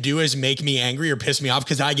somebody could do is make me angry or piss me off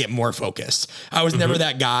because I get more focused. I was never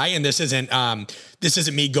that guy. And this isn't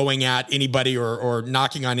me going at anybody or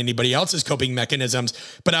knocking on anybody else's coping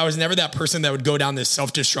mechanisms, but I was never that person that would go down this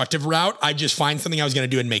self-destructive route. I just find something I was going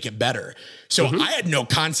to do and make it better. So I had no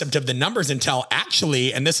concept of the numbers until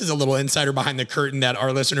actually, and this is a little insider behind the curtain that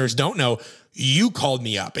our listeners don't know, you called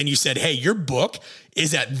me up and you said, hey, your book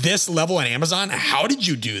is at this level on Amazon. How did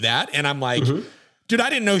you do that? And I'm like, dude, I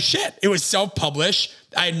didn't know shit. It was self-published.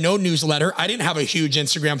 I had no newsletter. I didn't have a huge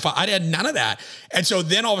Instagram file. I had none of that. And so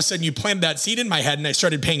then all of a sudden you planted that seed in my head and I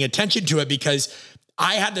started paying attention to it because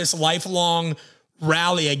I had this lifelong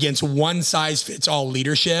rally against one size fits all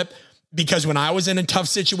leadership. Because when I was in a tough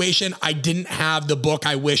situation, I didn't have the book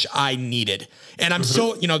I wish I needed. And I'm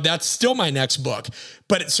still, that's still my next book.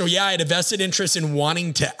 But so, yeah, I had a vested interest in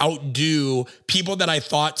wanting to outdo people that I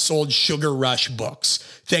thought sold sugar rush books.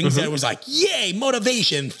 Things that was like, yay,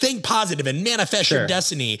 motivation, think positive and manifest your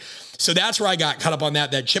destiny. So that's where I got caught up on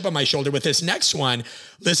that chip on my shoulder with this next one.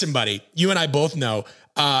 Listen, buddy, you and I both know,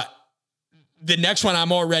 the next one,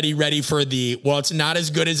 I'm already ready for it's not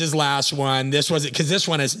as good as his last one. This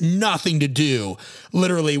one has nothing to do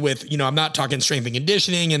literally with, I'm not talking strength and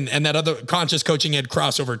conditioning and that other conscious coaching had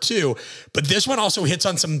crossover too. But this one also hits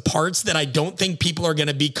on some parts that I don't think people are going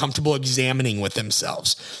to be comfortable examining with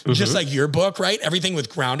themselves. Just like your book, right? Everything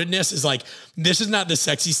with groundedness is like, this is not the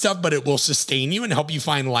sexy stuff, but it will sustain you and help you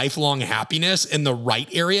find lifelong happiness in the right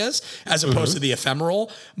areas as opposed to the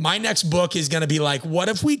ephemeral. My next book is going to be like, what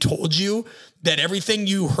if we told you that everything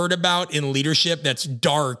you heard about in leadership that's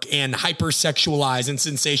dark and hypersexualized and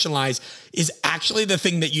sensationalized is actually the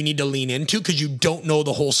thing that you need to lean into because you don't know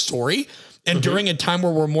the whole story. And during a time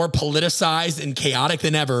where we're more politicized and chaotic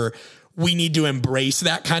than ever, we need to embrace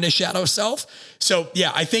that kind of shadow self. So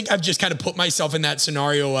yeah, I think I've just kind of put myself in that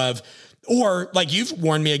scenario of, or like you've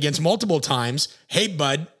warned me against multiple times, hey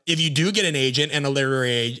bud, if you do get an agent and a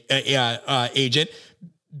literary agent,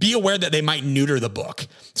 be aware that they might neuter the book.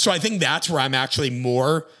 So I think that's where I'm actually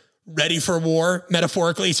more ready for war,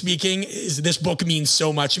 metaphorically speaking, is this book means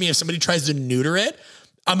so much to me. If somebody tries to neuter it,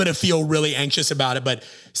 I'm going to feel really anxious about it. But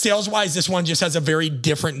sales-wise, this one just has a very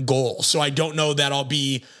different goal. So I don't know that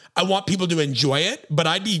I want people to enjoy it, but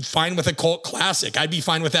I'd be fine with a cult classic. I'd be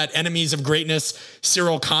fine with that Enemies of Greatness,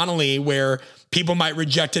 Cyril Connolly, where people might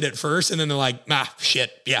reject it at first and then they're like, shit,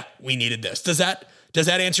 yeah, we needed this. Does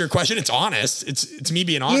that answer your question? It's honest. It's me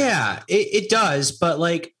being honest. Yeah, it does. But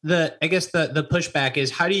like I guess the pushback is,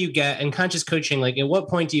 how do you get in conscious coaching? Like at what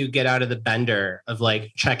point do you get out of the bender of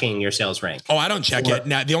like checking your sales rank? Oh, I don't check it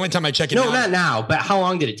now. The only time I check it. No, not now, but how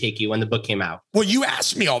long did it take you when the book came out? Well, you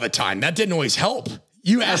asked me all the time. That didn't always help.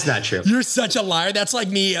 That's not true. You're such a liar. That's like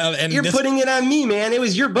me. And you're putting it on me, man. It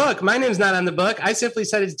was your book. My name's not on the book. I simply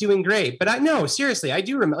said it's doing great. But seriously, I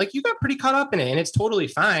do remember, like, you got pretty caught up in it and it's totally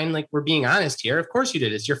fine. Like, we're being honest here. Of course you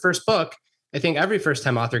did. It's your first book. I think every first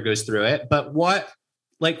time author goes through it. But what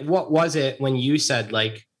was it when you said,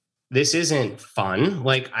 like, this isn't fun?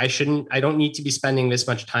 Like, I don't need to be spending this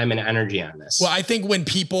much time and energy on this. Well, I think when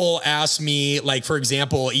people ask me, like, for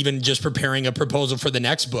example, even just preparing a proposal for the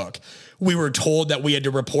next book, we were told that we had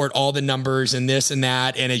to report all the numbers and this and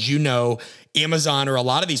that. And as you know, Amazon or a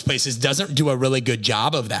lot of these places doesn't do a really good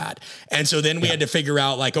job of that. And so then we had to figure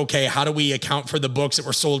out, like, okay, how do we account for the books that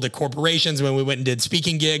were sold to corporations when we went and did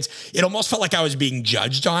speaking gigs? It almost felt like I was being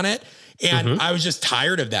judged on it. And I was just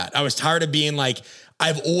tired of that. I was tired of being like,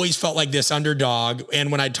 I've always felt like this underdog.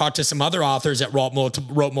 And when I talked to some other authors that wrote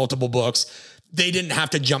multiple books, they didn't have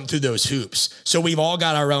to jump through those hoops. So we've all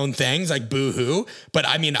got our own things, like boo-hoo. But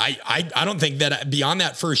I mean, I don't think that beyond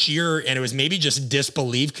that first year, and it was maybe just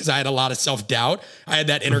disbelief because I had a lot of self-doubt. I had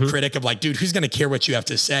that inner critic of like, dude, who's going to care what you have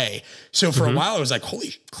to say? So for a while, I was like,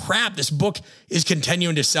 holy crap, this book is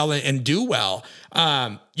continuing to sell and do well.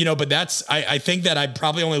 But that's, I think that I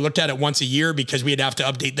probably only looked at it once a year because we'd have to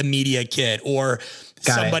update the media kit, or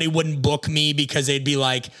somebody wouldn't book me because they'd be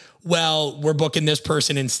like, well, we're booking this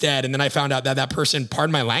person instead. And then I found out that person,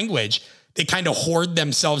 pardon my language, they kind of hoard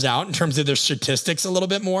themselves out in terms of their statistics a little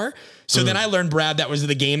bit more. So then I learned, Brad, that was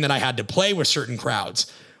the game that I had to play with certain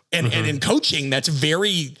crowds. And in coaching, that's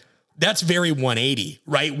very 180,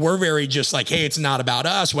 right? We're very just like, hey, it's not about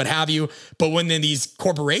us, what have you. But when then these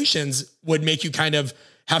corporations would make you kind of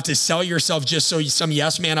have to sell yourself just so some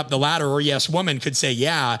yes man up the ladder or yes woman could say,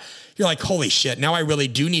 yeah, you're like, holy shit, now I really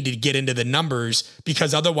do need to get into the numbers,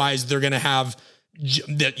 because otherwise they're going to have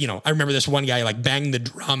that. I remember this one guy like banged the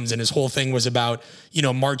drums and his whole thing was about,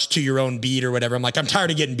 march to your own beat or whatever. I'm like, I'm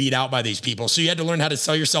tired of getting beat out by these people. So you had to learn how to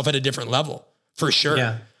sell yourself at a different level for sure.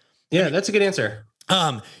 Yeah. Yeah. That's a good answer.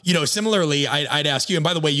 Similarly, I'd ask you, and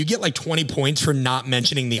by the way, you get like 20 points for not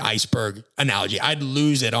mentioning the iceberg analogy. I'd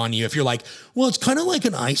lose it on you if you're like, well, it's kind of like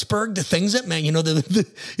an iceberg. The things that, man,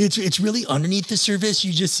 it's really underneath the surface.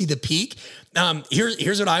 You just see the peak.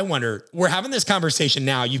 Here's what I wonder. We're having this conversation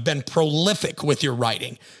now. You've been prolific with your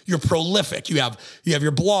writing. You're prolific. You have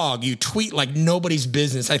your blog. You tweet like nobody's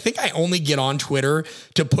business. I think I only get on Twitter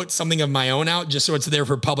to put something of my own out just so it's there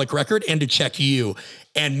for public record and to check you.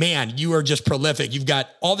 And man, you are just prolific. You've got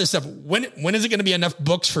all this stuff. When is it going to be enough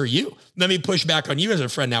books for you? Let me push back on you as a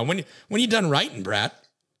friend now. When are you done writing, Brad?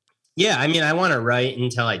 Yeah, I mean, I want to write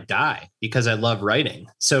until I die because I love writing.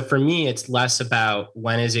 So for me, it's less about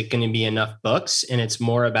when is it going to be enough books, and it's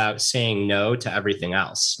more about saying no to everything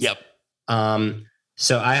else. Yep.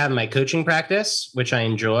 So I have my coaching practice, which I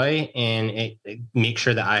enjoy, and it makes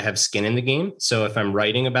sure that I have skin in the game. So if I'm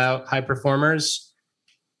writing about high performers,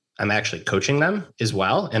 I'm actually coaching them as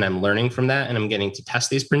well, and I'm learning from that, and I'm getting to test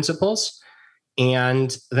these principles.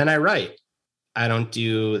 And then I write. I don't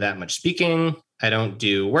do that much speaking. I don't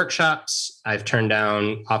do workshops. I've turned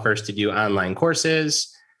down offers to do online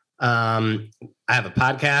courses. I have a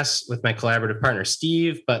podcast with my collaborative partner,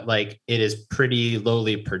 Steve, but like it is pretty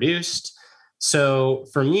lowly produced. So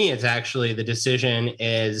for me, it's actually the decision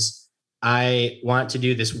is I want to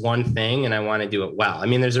do this one thing and I want to do it well. I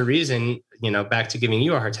mean, there's a reason, back to giving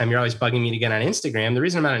you a hard time, you're always bugging me to get on Instagram. The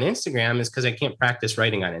reason I'm not on Instagram is because I can't practice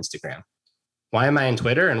writing on Instagram. Why am I on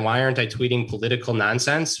Twitter? And why aren't I tweeting political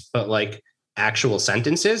nonsense, but like actual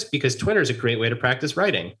sentences? Because Twitter is a great way to practice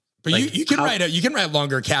writing. But like you can write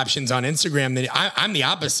longer captions on Instagram than I'm the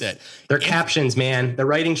opposite. They're captions, man. The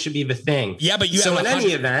writing should be the thing. Yeah, but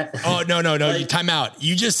any event. Oh, no. Like, time out.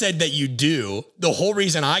 You just said that you do. The whole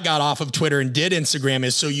reason I got off of Twitter and did Instagram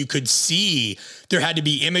is so you could see there had to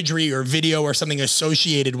be imagery or video or something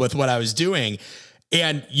associated with what I was doing.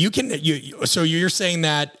 And so you're saying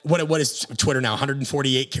that what is Twitter now?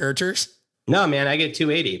 148 characters? No, man, I get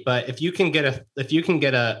 280. But if you can get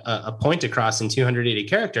a point across in 280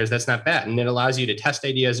 characters, that's not bad. And it allows you to test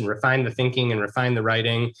ideas and refine the thinking and refine the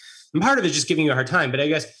writing. And part of it is just giving you a hard time. But I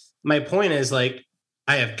guess my point is like,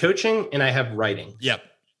 I have coaching and I have writing. Yep.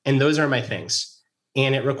 And those are my things.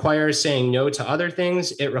 And it requires saying no to other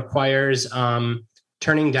things. It requires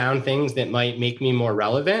turning down things that might make me more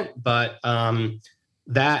relevant. But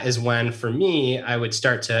that is when, for me, I would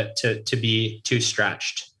start to be too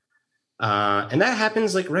stretched. And that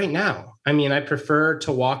happens like right now. I mean, I prefer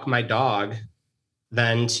to walk my dog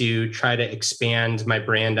than to try to expand my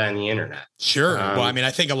brand on the internet. Sure. Well, I mean,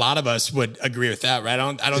 I think a lot of us would agree with that, right?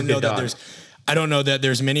 I don't know that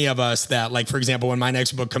there's many of us that, like, for example, when my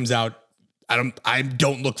next book comes out, I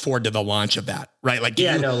don't look forward to the launch of that, right? Like,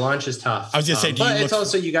 launch is tough. I was just saying, but it's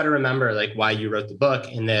also, you got to remember like why you wrote the book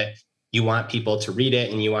and that you want people to read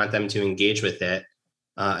it and you want them to engage with it.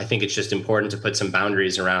 I think it's just important to put some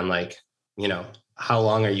boundaries around like, how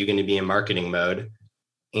long are you going to be in marketing mode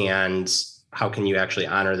and how can you actually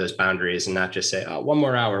honor those boundaries and not just say, oh, 1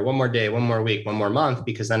 more hour, 1 more day, 1 more week, 1 more month,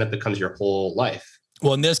 because then it becomes your whole life.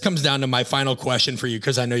 Well, and this comes down to my final question for you,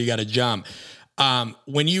 because I know you got to jump.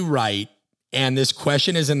 When you write, and this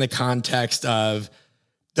question is in the context of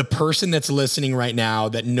the person that's listening right now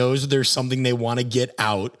that knows there's something they want to get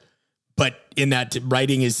out, but in that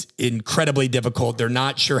writing is incredibly difficult. They're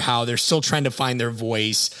not sure how, they're still trying to find their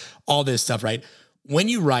voice, all this stuff, right? When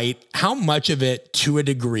you write, how much of it to a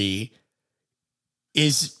degree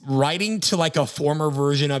is writing to like a former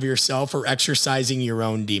version of yourself or exercising your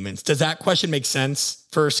own demons? Does that question make sense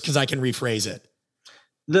first? Because I can rephrase it.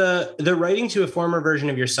 The writing to a former version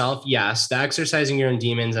of yourself, yes. The exercising your own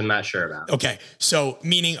demons, I'm not sure about. Okay. So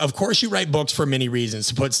meaning, of course, you write books for many reasons,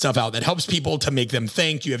 to put stuff out that helps people, to make them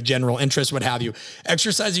think, you have general interest, what have you.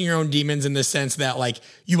 Exercising your own demons in the sense that like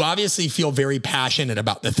you obviously feel very passionate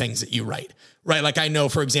about the things that you write, right? Like I know,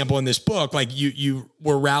 for example, in this book, like you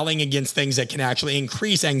were rallying against things that can actually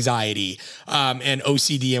increase anxiety and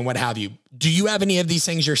OCD and what have you. Do you have any of these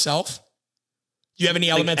things yourself? Do you have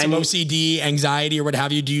any elements of OCD, anxiety, or what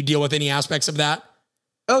have you? Do you deal with any aspects of that?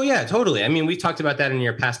 Oh yeah, totally. I mean, we've talked about that in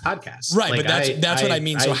your past podcasts. Right. Like but that's what I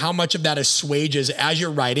mean. So how much of that assuages as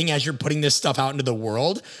you're writing, as you're putting this stuff out into the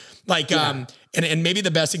world? Like, and maybe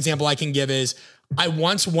the best example I can give is I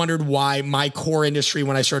once wondered why my core industry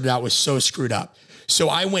when I started out was so screwed up. So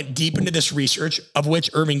I went deep into this research, of which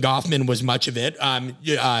Irving Goffman was much of it.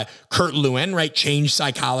 Kurt Lewin, right? Change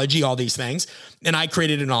psychology, all these things. And I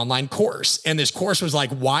created an online course. And this course was like,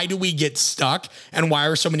 why do we get stuck? And why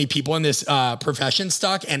are so many people in this profession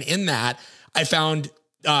stuck? And in that, I found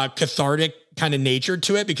cathartic kind of nature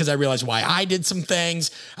to it because I realized why I did some things.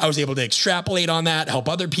 I was able to extrapolate on that, help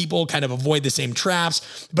other people kind of avoid the same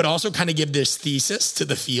traps, but also kind of give this thesis to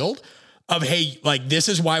the field of, hey, like, this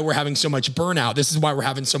is why we're having so much burnout. This is why we're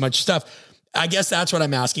having so much stuff. I guess that's what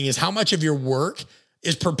I'm asking is how much of your work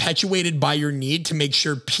is perpetuated by your need to make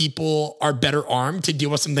sure people are better armed to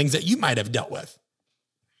deal with some things that you might have dealt with?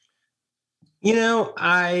 You know,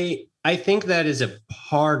 I think that is a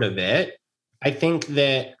part of it. I think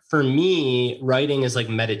that for me, writing is like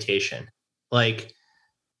meditation. Like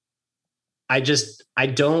I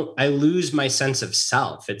lose my sense of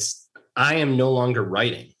self. I am no longer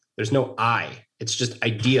writing. There's no I, it's just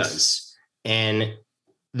ideas. And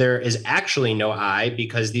there is actually no I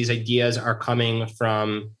because these ideas are coming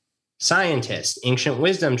from scientists, ancient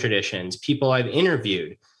wisdom traditions, people I've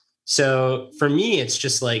interviewed. So for me, it's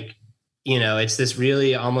just like, you know, it's this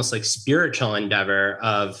really almost like spiritual endeavor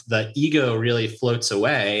of the ego really floats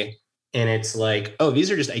away. And it's like, oh,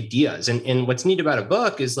 these are just ideas. And what's neat about a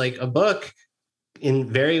book is like a book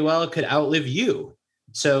very well could outlive you.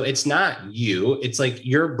 So it's not you, it's like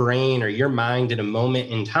your brain or your mind at a moment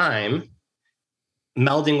in time,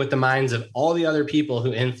 melding with the minds of all the other people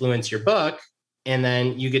who influence your book. And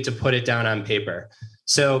then you get to put it down on paper.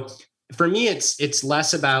 So for me, it's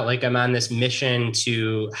less about like, I'm on this mission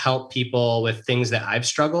to help people with things that I've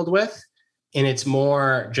struggled with. And it's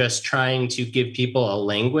more just trying to give people a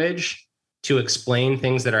language to explain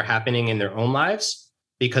things that are happening in their own lives.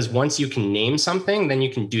 Because once you can name something, then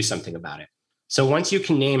you can do something about it. So once you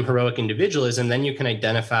can name heroic individualism, then you can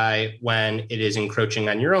identify when it is encroaching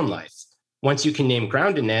on your own life. Once you can name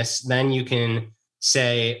groundedness, then you can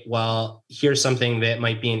say, well, here's something that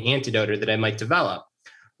might be an antidote or that I might develop.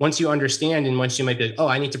 Once you understand and once you might be like, oh,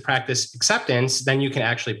 I need to practice acceptance, then you can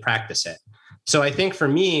actually practice it. So I think for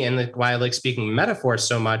me, and why I like speaking metaphors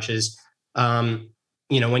so much is,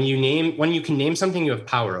 you know, when you can name something, you have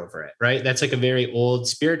power over it, right? That's like a very old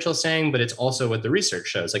spiritual saying, but it's also what the research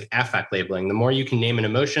shows, like affect labeling. The more you can name an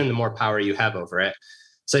emotion, the more power you have over it.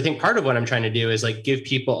 So I think part of what I'm trying to do is like give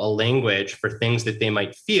people a language for things that they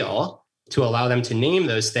might feel to allow them to name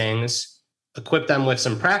those things, equip them with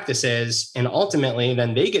some practices, and ultimately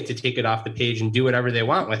then they get to take it off the page and do whatever they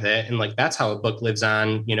want with it. And like, that's how a book lives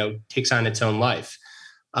on, you know, takes on its own life.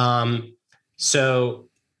 So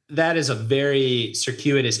that is a very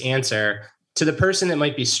circuitous answer. To the person that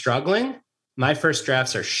might be struggling, my first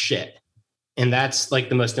drafts are shit. And that's like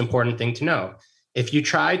the most important thing to know. If you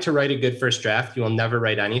try to write a good first draft, you will never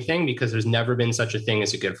write anything because there's never been such a thing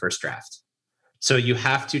as a good first draft. So you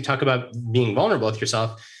have to talk about being vulnerable with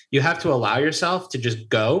yourself. You have to allow yourself to just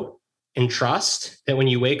go and trust that when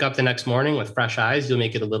you wake up the next morning with fresh eyes, you'll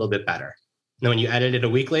make it a little bit better. And then when you edit it a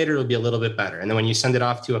week later, it'll be a little bit better. And then when you send it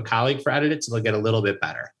off to a colleague for edits, it'll get a little bit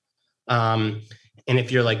better. And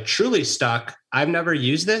if you're like truly stuck, I've never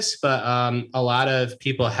used this, but a lot of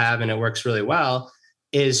people have, and it works really well,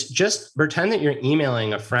 is just pretend that you're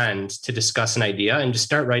emailing a friend to discuss an idea and just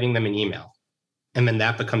start writing them an email. And then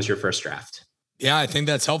that becomes your first draft. Yeah, I think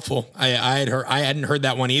that's helpful. I hadn't heard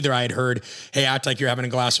that one either. I had heard, hey, act like you're having a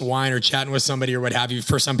glass of wine or chatting with somebody or what have you.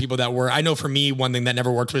 For some people that were, I know for me, one thing that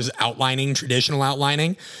never worked was outlining, traditional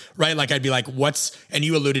outlining, right? Like I'd be like, and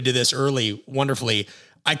you alluded to this early, wonderfully.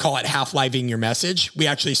 I call it half-lifing your message. We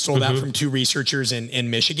actually stole that from two researchers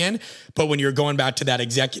in Michigan. But when you're going back to that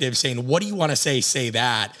executive saying, what do you want to say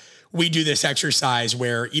that. We do this exercise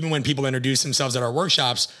where even when people introduce themselves at our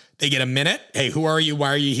workshops, they get a minute. Hey, who are you?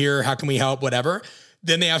 Why are you here? How can we help? Whatever.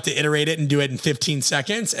 Then they have to iterate it and do it in 15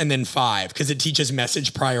 seconds and then 5 because it teaches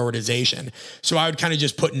message prioritization. So I would kind of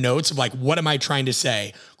just put notes of like, what am I trying to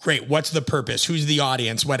say? Great. What's the purpose? Who's the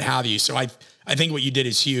audience? What have you? So I think what you did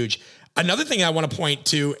is huge. Another thing I want to point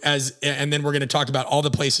to and then we're going to talk about all the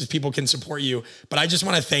places people can support you, but I just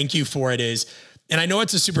want to thank you for it is, and I know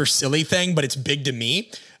it's a super silly thing, but it's big to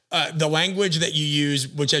me. The language that you use,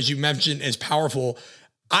 which as you mentioned is powerful.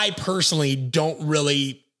 I personally don't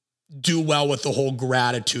really do well with the whole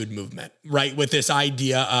gratitude movement, right? With this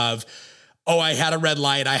idea of, oh, I had a red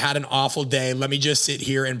light. I had an awful day. Let me just sit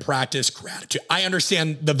here and practice gratitude. I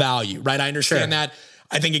understand the value, right? I understand that.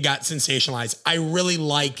 I think it got sensationalized. I really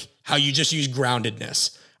like how you just use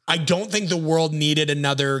groundedness. I don't think the world needed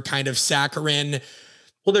another kind of saccharine.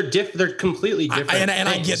 Well, they're completely different. And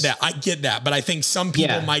I get that. But I think some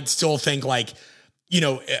people might still think like,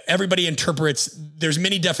 everybody interprets, there's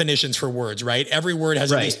many definitions for words, right? Every word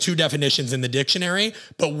has at least 2 definitions in the dictionary,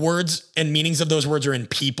 but words and meanings of those words are in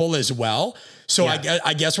people as well. So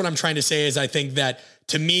I guess what I'm trying to say is I think that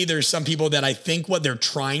to me, there's some people that I think what they're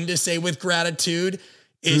trying to say with gratitude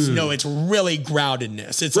is no, it's really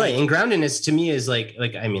groundedness. It's right. And groundedness to me is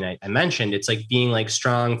I mentioned, it's like being like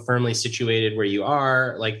strong, firmly situated where you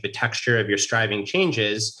are, like the texture of your striving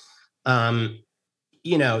changes.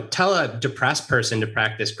 Tell a depressed person to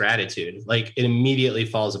practice gratitude, like it immediately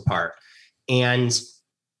falls apart. And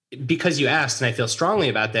because you asked, and I feel strongly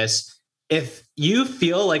about this, if you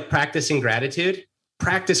feel like practicing gratitude,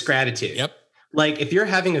 practice gratitude. Yep. Like if you're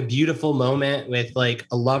having a beautiful moment with like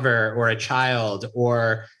a lover or a child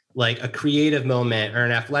or like a creative moment or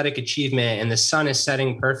an athletic achievement and the sun is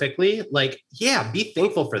setting perfectly, like, yeah, be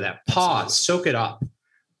thankful for that. Pause, soak it up.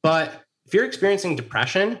 But if you're experiencing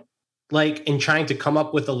depression, like in trying to come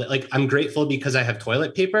up with I'm grateful because I have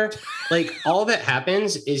toilet paper, like all that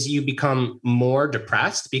happens is you become more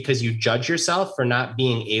depressed because you judge yourself for not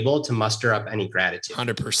being able to muster up any gratitude.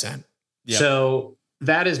 100%. Yep. So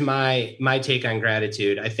that is my take on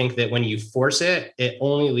gratitude. I think that when you force it, it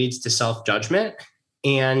only leads to self-judgment.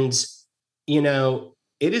 And,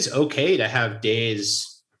 it is okay to have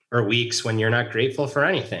days or weeks when you're not grateful for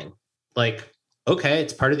anything. Like, okay,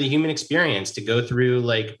 it's part of the human experience to go through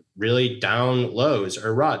like really down lows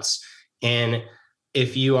or ruts. And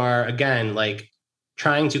if you are, again, like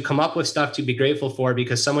trying to come up with stuff to be grateful for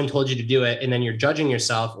because someone told you to do it, and then you're judging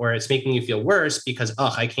yourself or it's making you feel worse because,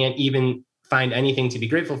 I can't even find anything to be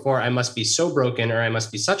grateful for. I must be so broken or I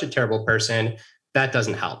must be such a terrible person. That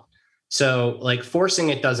doesn't help. So like forcing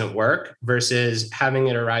it doesn't work versus having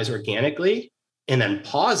it arise organically and then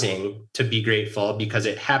pausing to be grateful because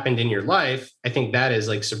it happened in your life. I think that is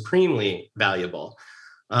like supremely valuable.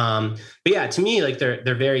 But yeah, to me, like they're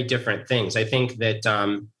very different things. I think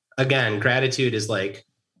that, again, gratitude is like,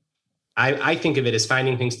 I think of it as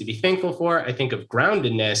finding things to be thankful for. I think of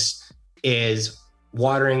groundedness is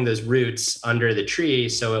watering those roots under the tree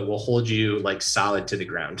so it will hold you like solid to the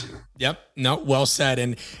ground. Yep. No, well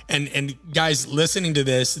said. And guys listening to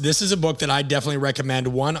this is a book that I definitely recommend.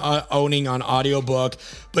 1, owning on audiobook,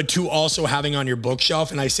 but 2, also having on your bookshelf.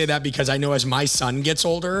 And I say that because I know as my son gets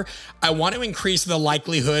older, I want to increase the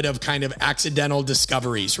likelihood of kind of accidental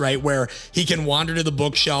discoveries, right? Where he can wander to the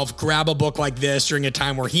bookshelf, grab a book like this during a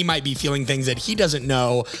time where he might be feeling things that he doesn't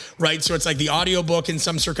know, right? So it's like the audiobook in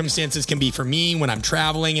some circumstances can be for me when I'm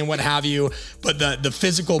traveling and what have you. But the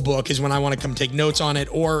physical book is when I want to come take notes on it,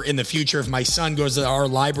 or in the future, if my son goes to our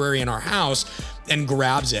library in our house and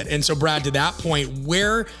grabs it. And so Brad, to that point,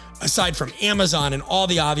 where, aside from Amazon and all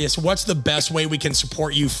the obvious, what's the best way we can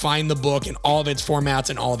support you find the book in all of its formats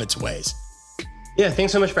and all of its ways? Yeah,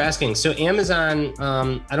 thanks so much for asking. So Amazon,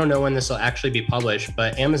 I don't know when this will actually be published,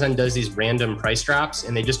 but Amazon does these random price drops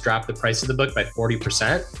and they just drop the price of the book by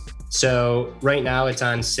 40%. So right now it's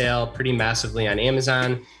on sale pretty massively on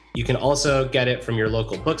Amazon. You can also get it from your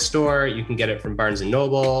local bookstore. You can get it from Barnes &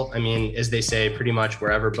 Noble. I mean, as they say, pretty much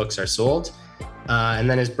wherever books are sold. And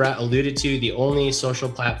then as Brett alluded to, the only social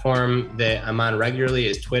platform that I'm on regularly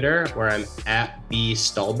is Twitter, where I'm at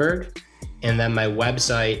 @Stulberg. And then my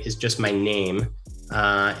website is just my name.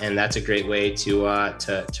 And that's a great way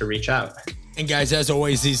to reach out. And guys, as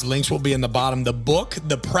always, these links will be in the bottom. The book,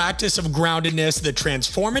 The Practice of Groundedness, the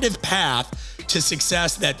transformative path to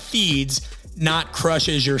success that feeds, not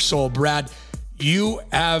crushes your soul. Brad, you've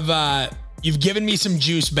given me some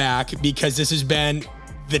juice back because this has been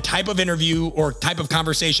the type of interview or type of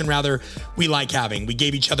conversation rather we like having. We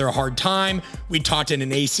gave each other a hard time. We talked in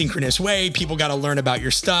an asynchronous way. People got to learn about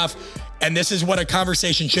your stuff. And this is what a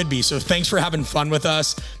conversation should be. So thanks for having fun with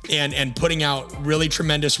us and putting out really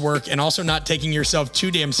tremendous work and also not taking yourself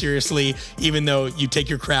too damn seriously, even though you take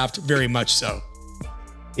your craft very much so.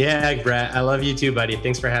 Yeah, Brett, I love you too, buddy.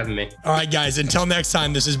 Thanks for having me. All right, guys, until next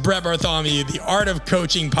time, this is Brett Bartholomew, the Art of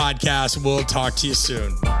Coaching podcast. We'll talk to you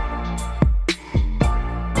soon.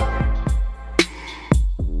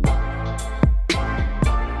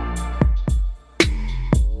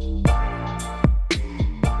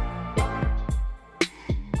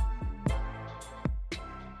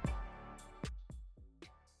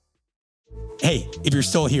 Hey, if you're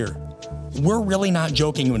still here, we're really not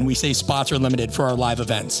joking when we say spots are limited for our live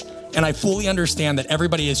events. And I fully understand that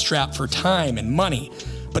everybody is strapped for time and money.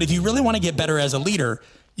 But if you really want to get better as a leader,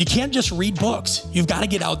 you can't just read books. You've got to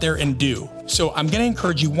get out there and do. So I'm going to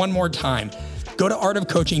encourage you one more time. Go to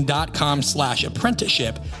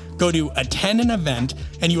artofcoaching.com/apprenticeship. Go to attend an event,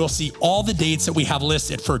 and you will see all the dates that we have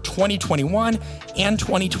listed for 2021 and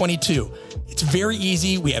 2022. It's very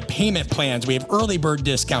easy. We have payment plans. We have early bird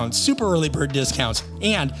discounts, super early bird discounts.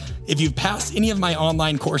 And if you've passed any of my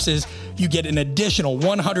online courses, you get an additional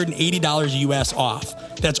 $180 US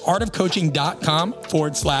off. That's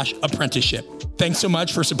artofcoaching.com/apprenticeship. Thanks so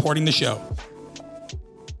much for supporting the show.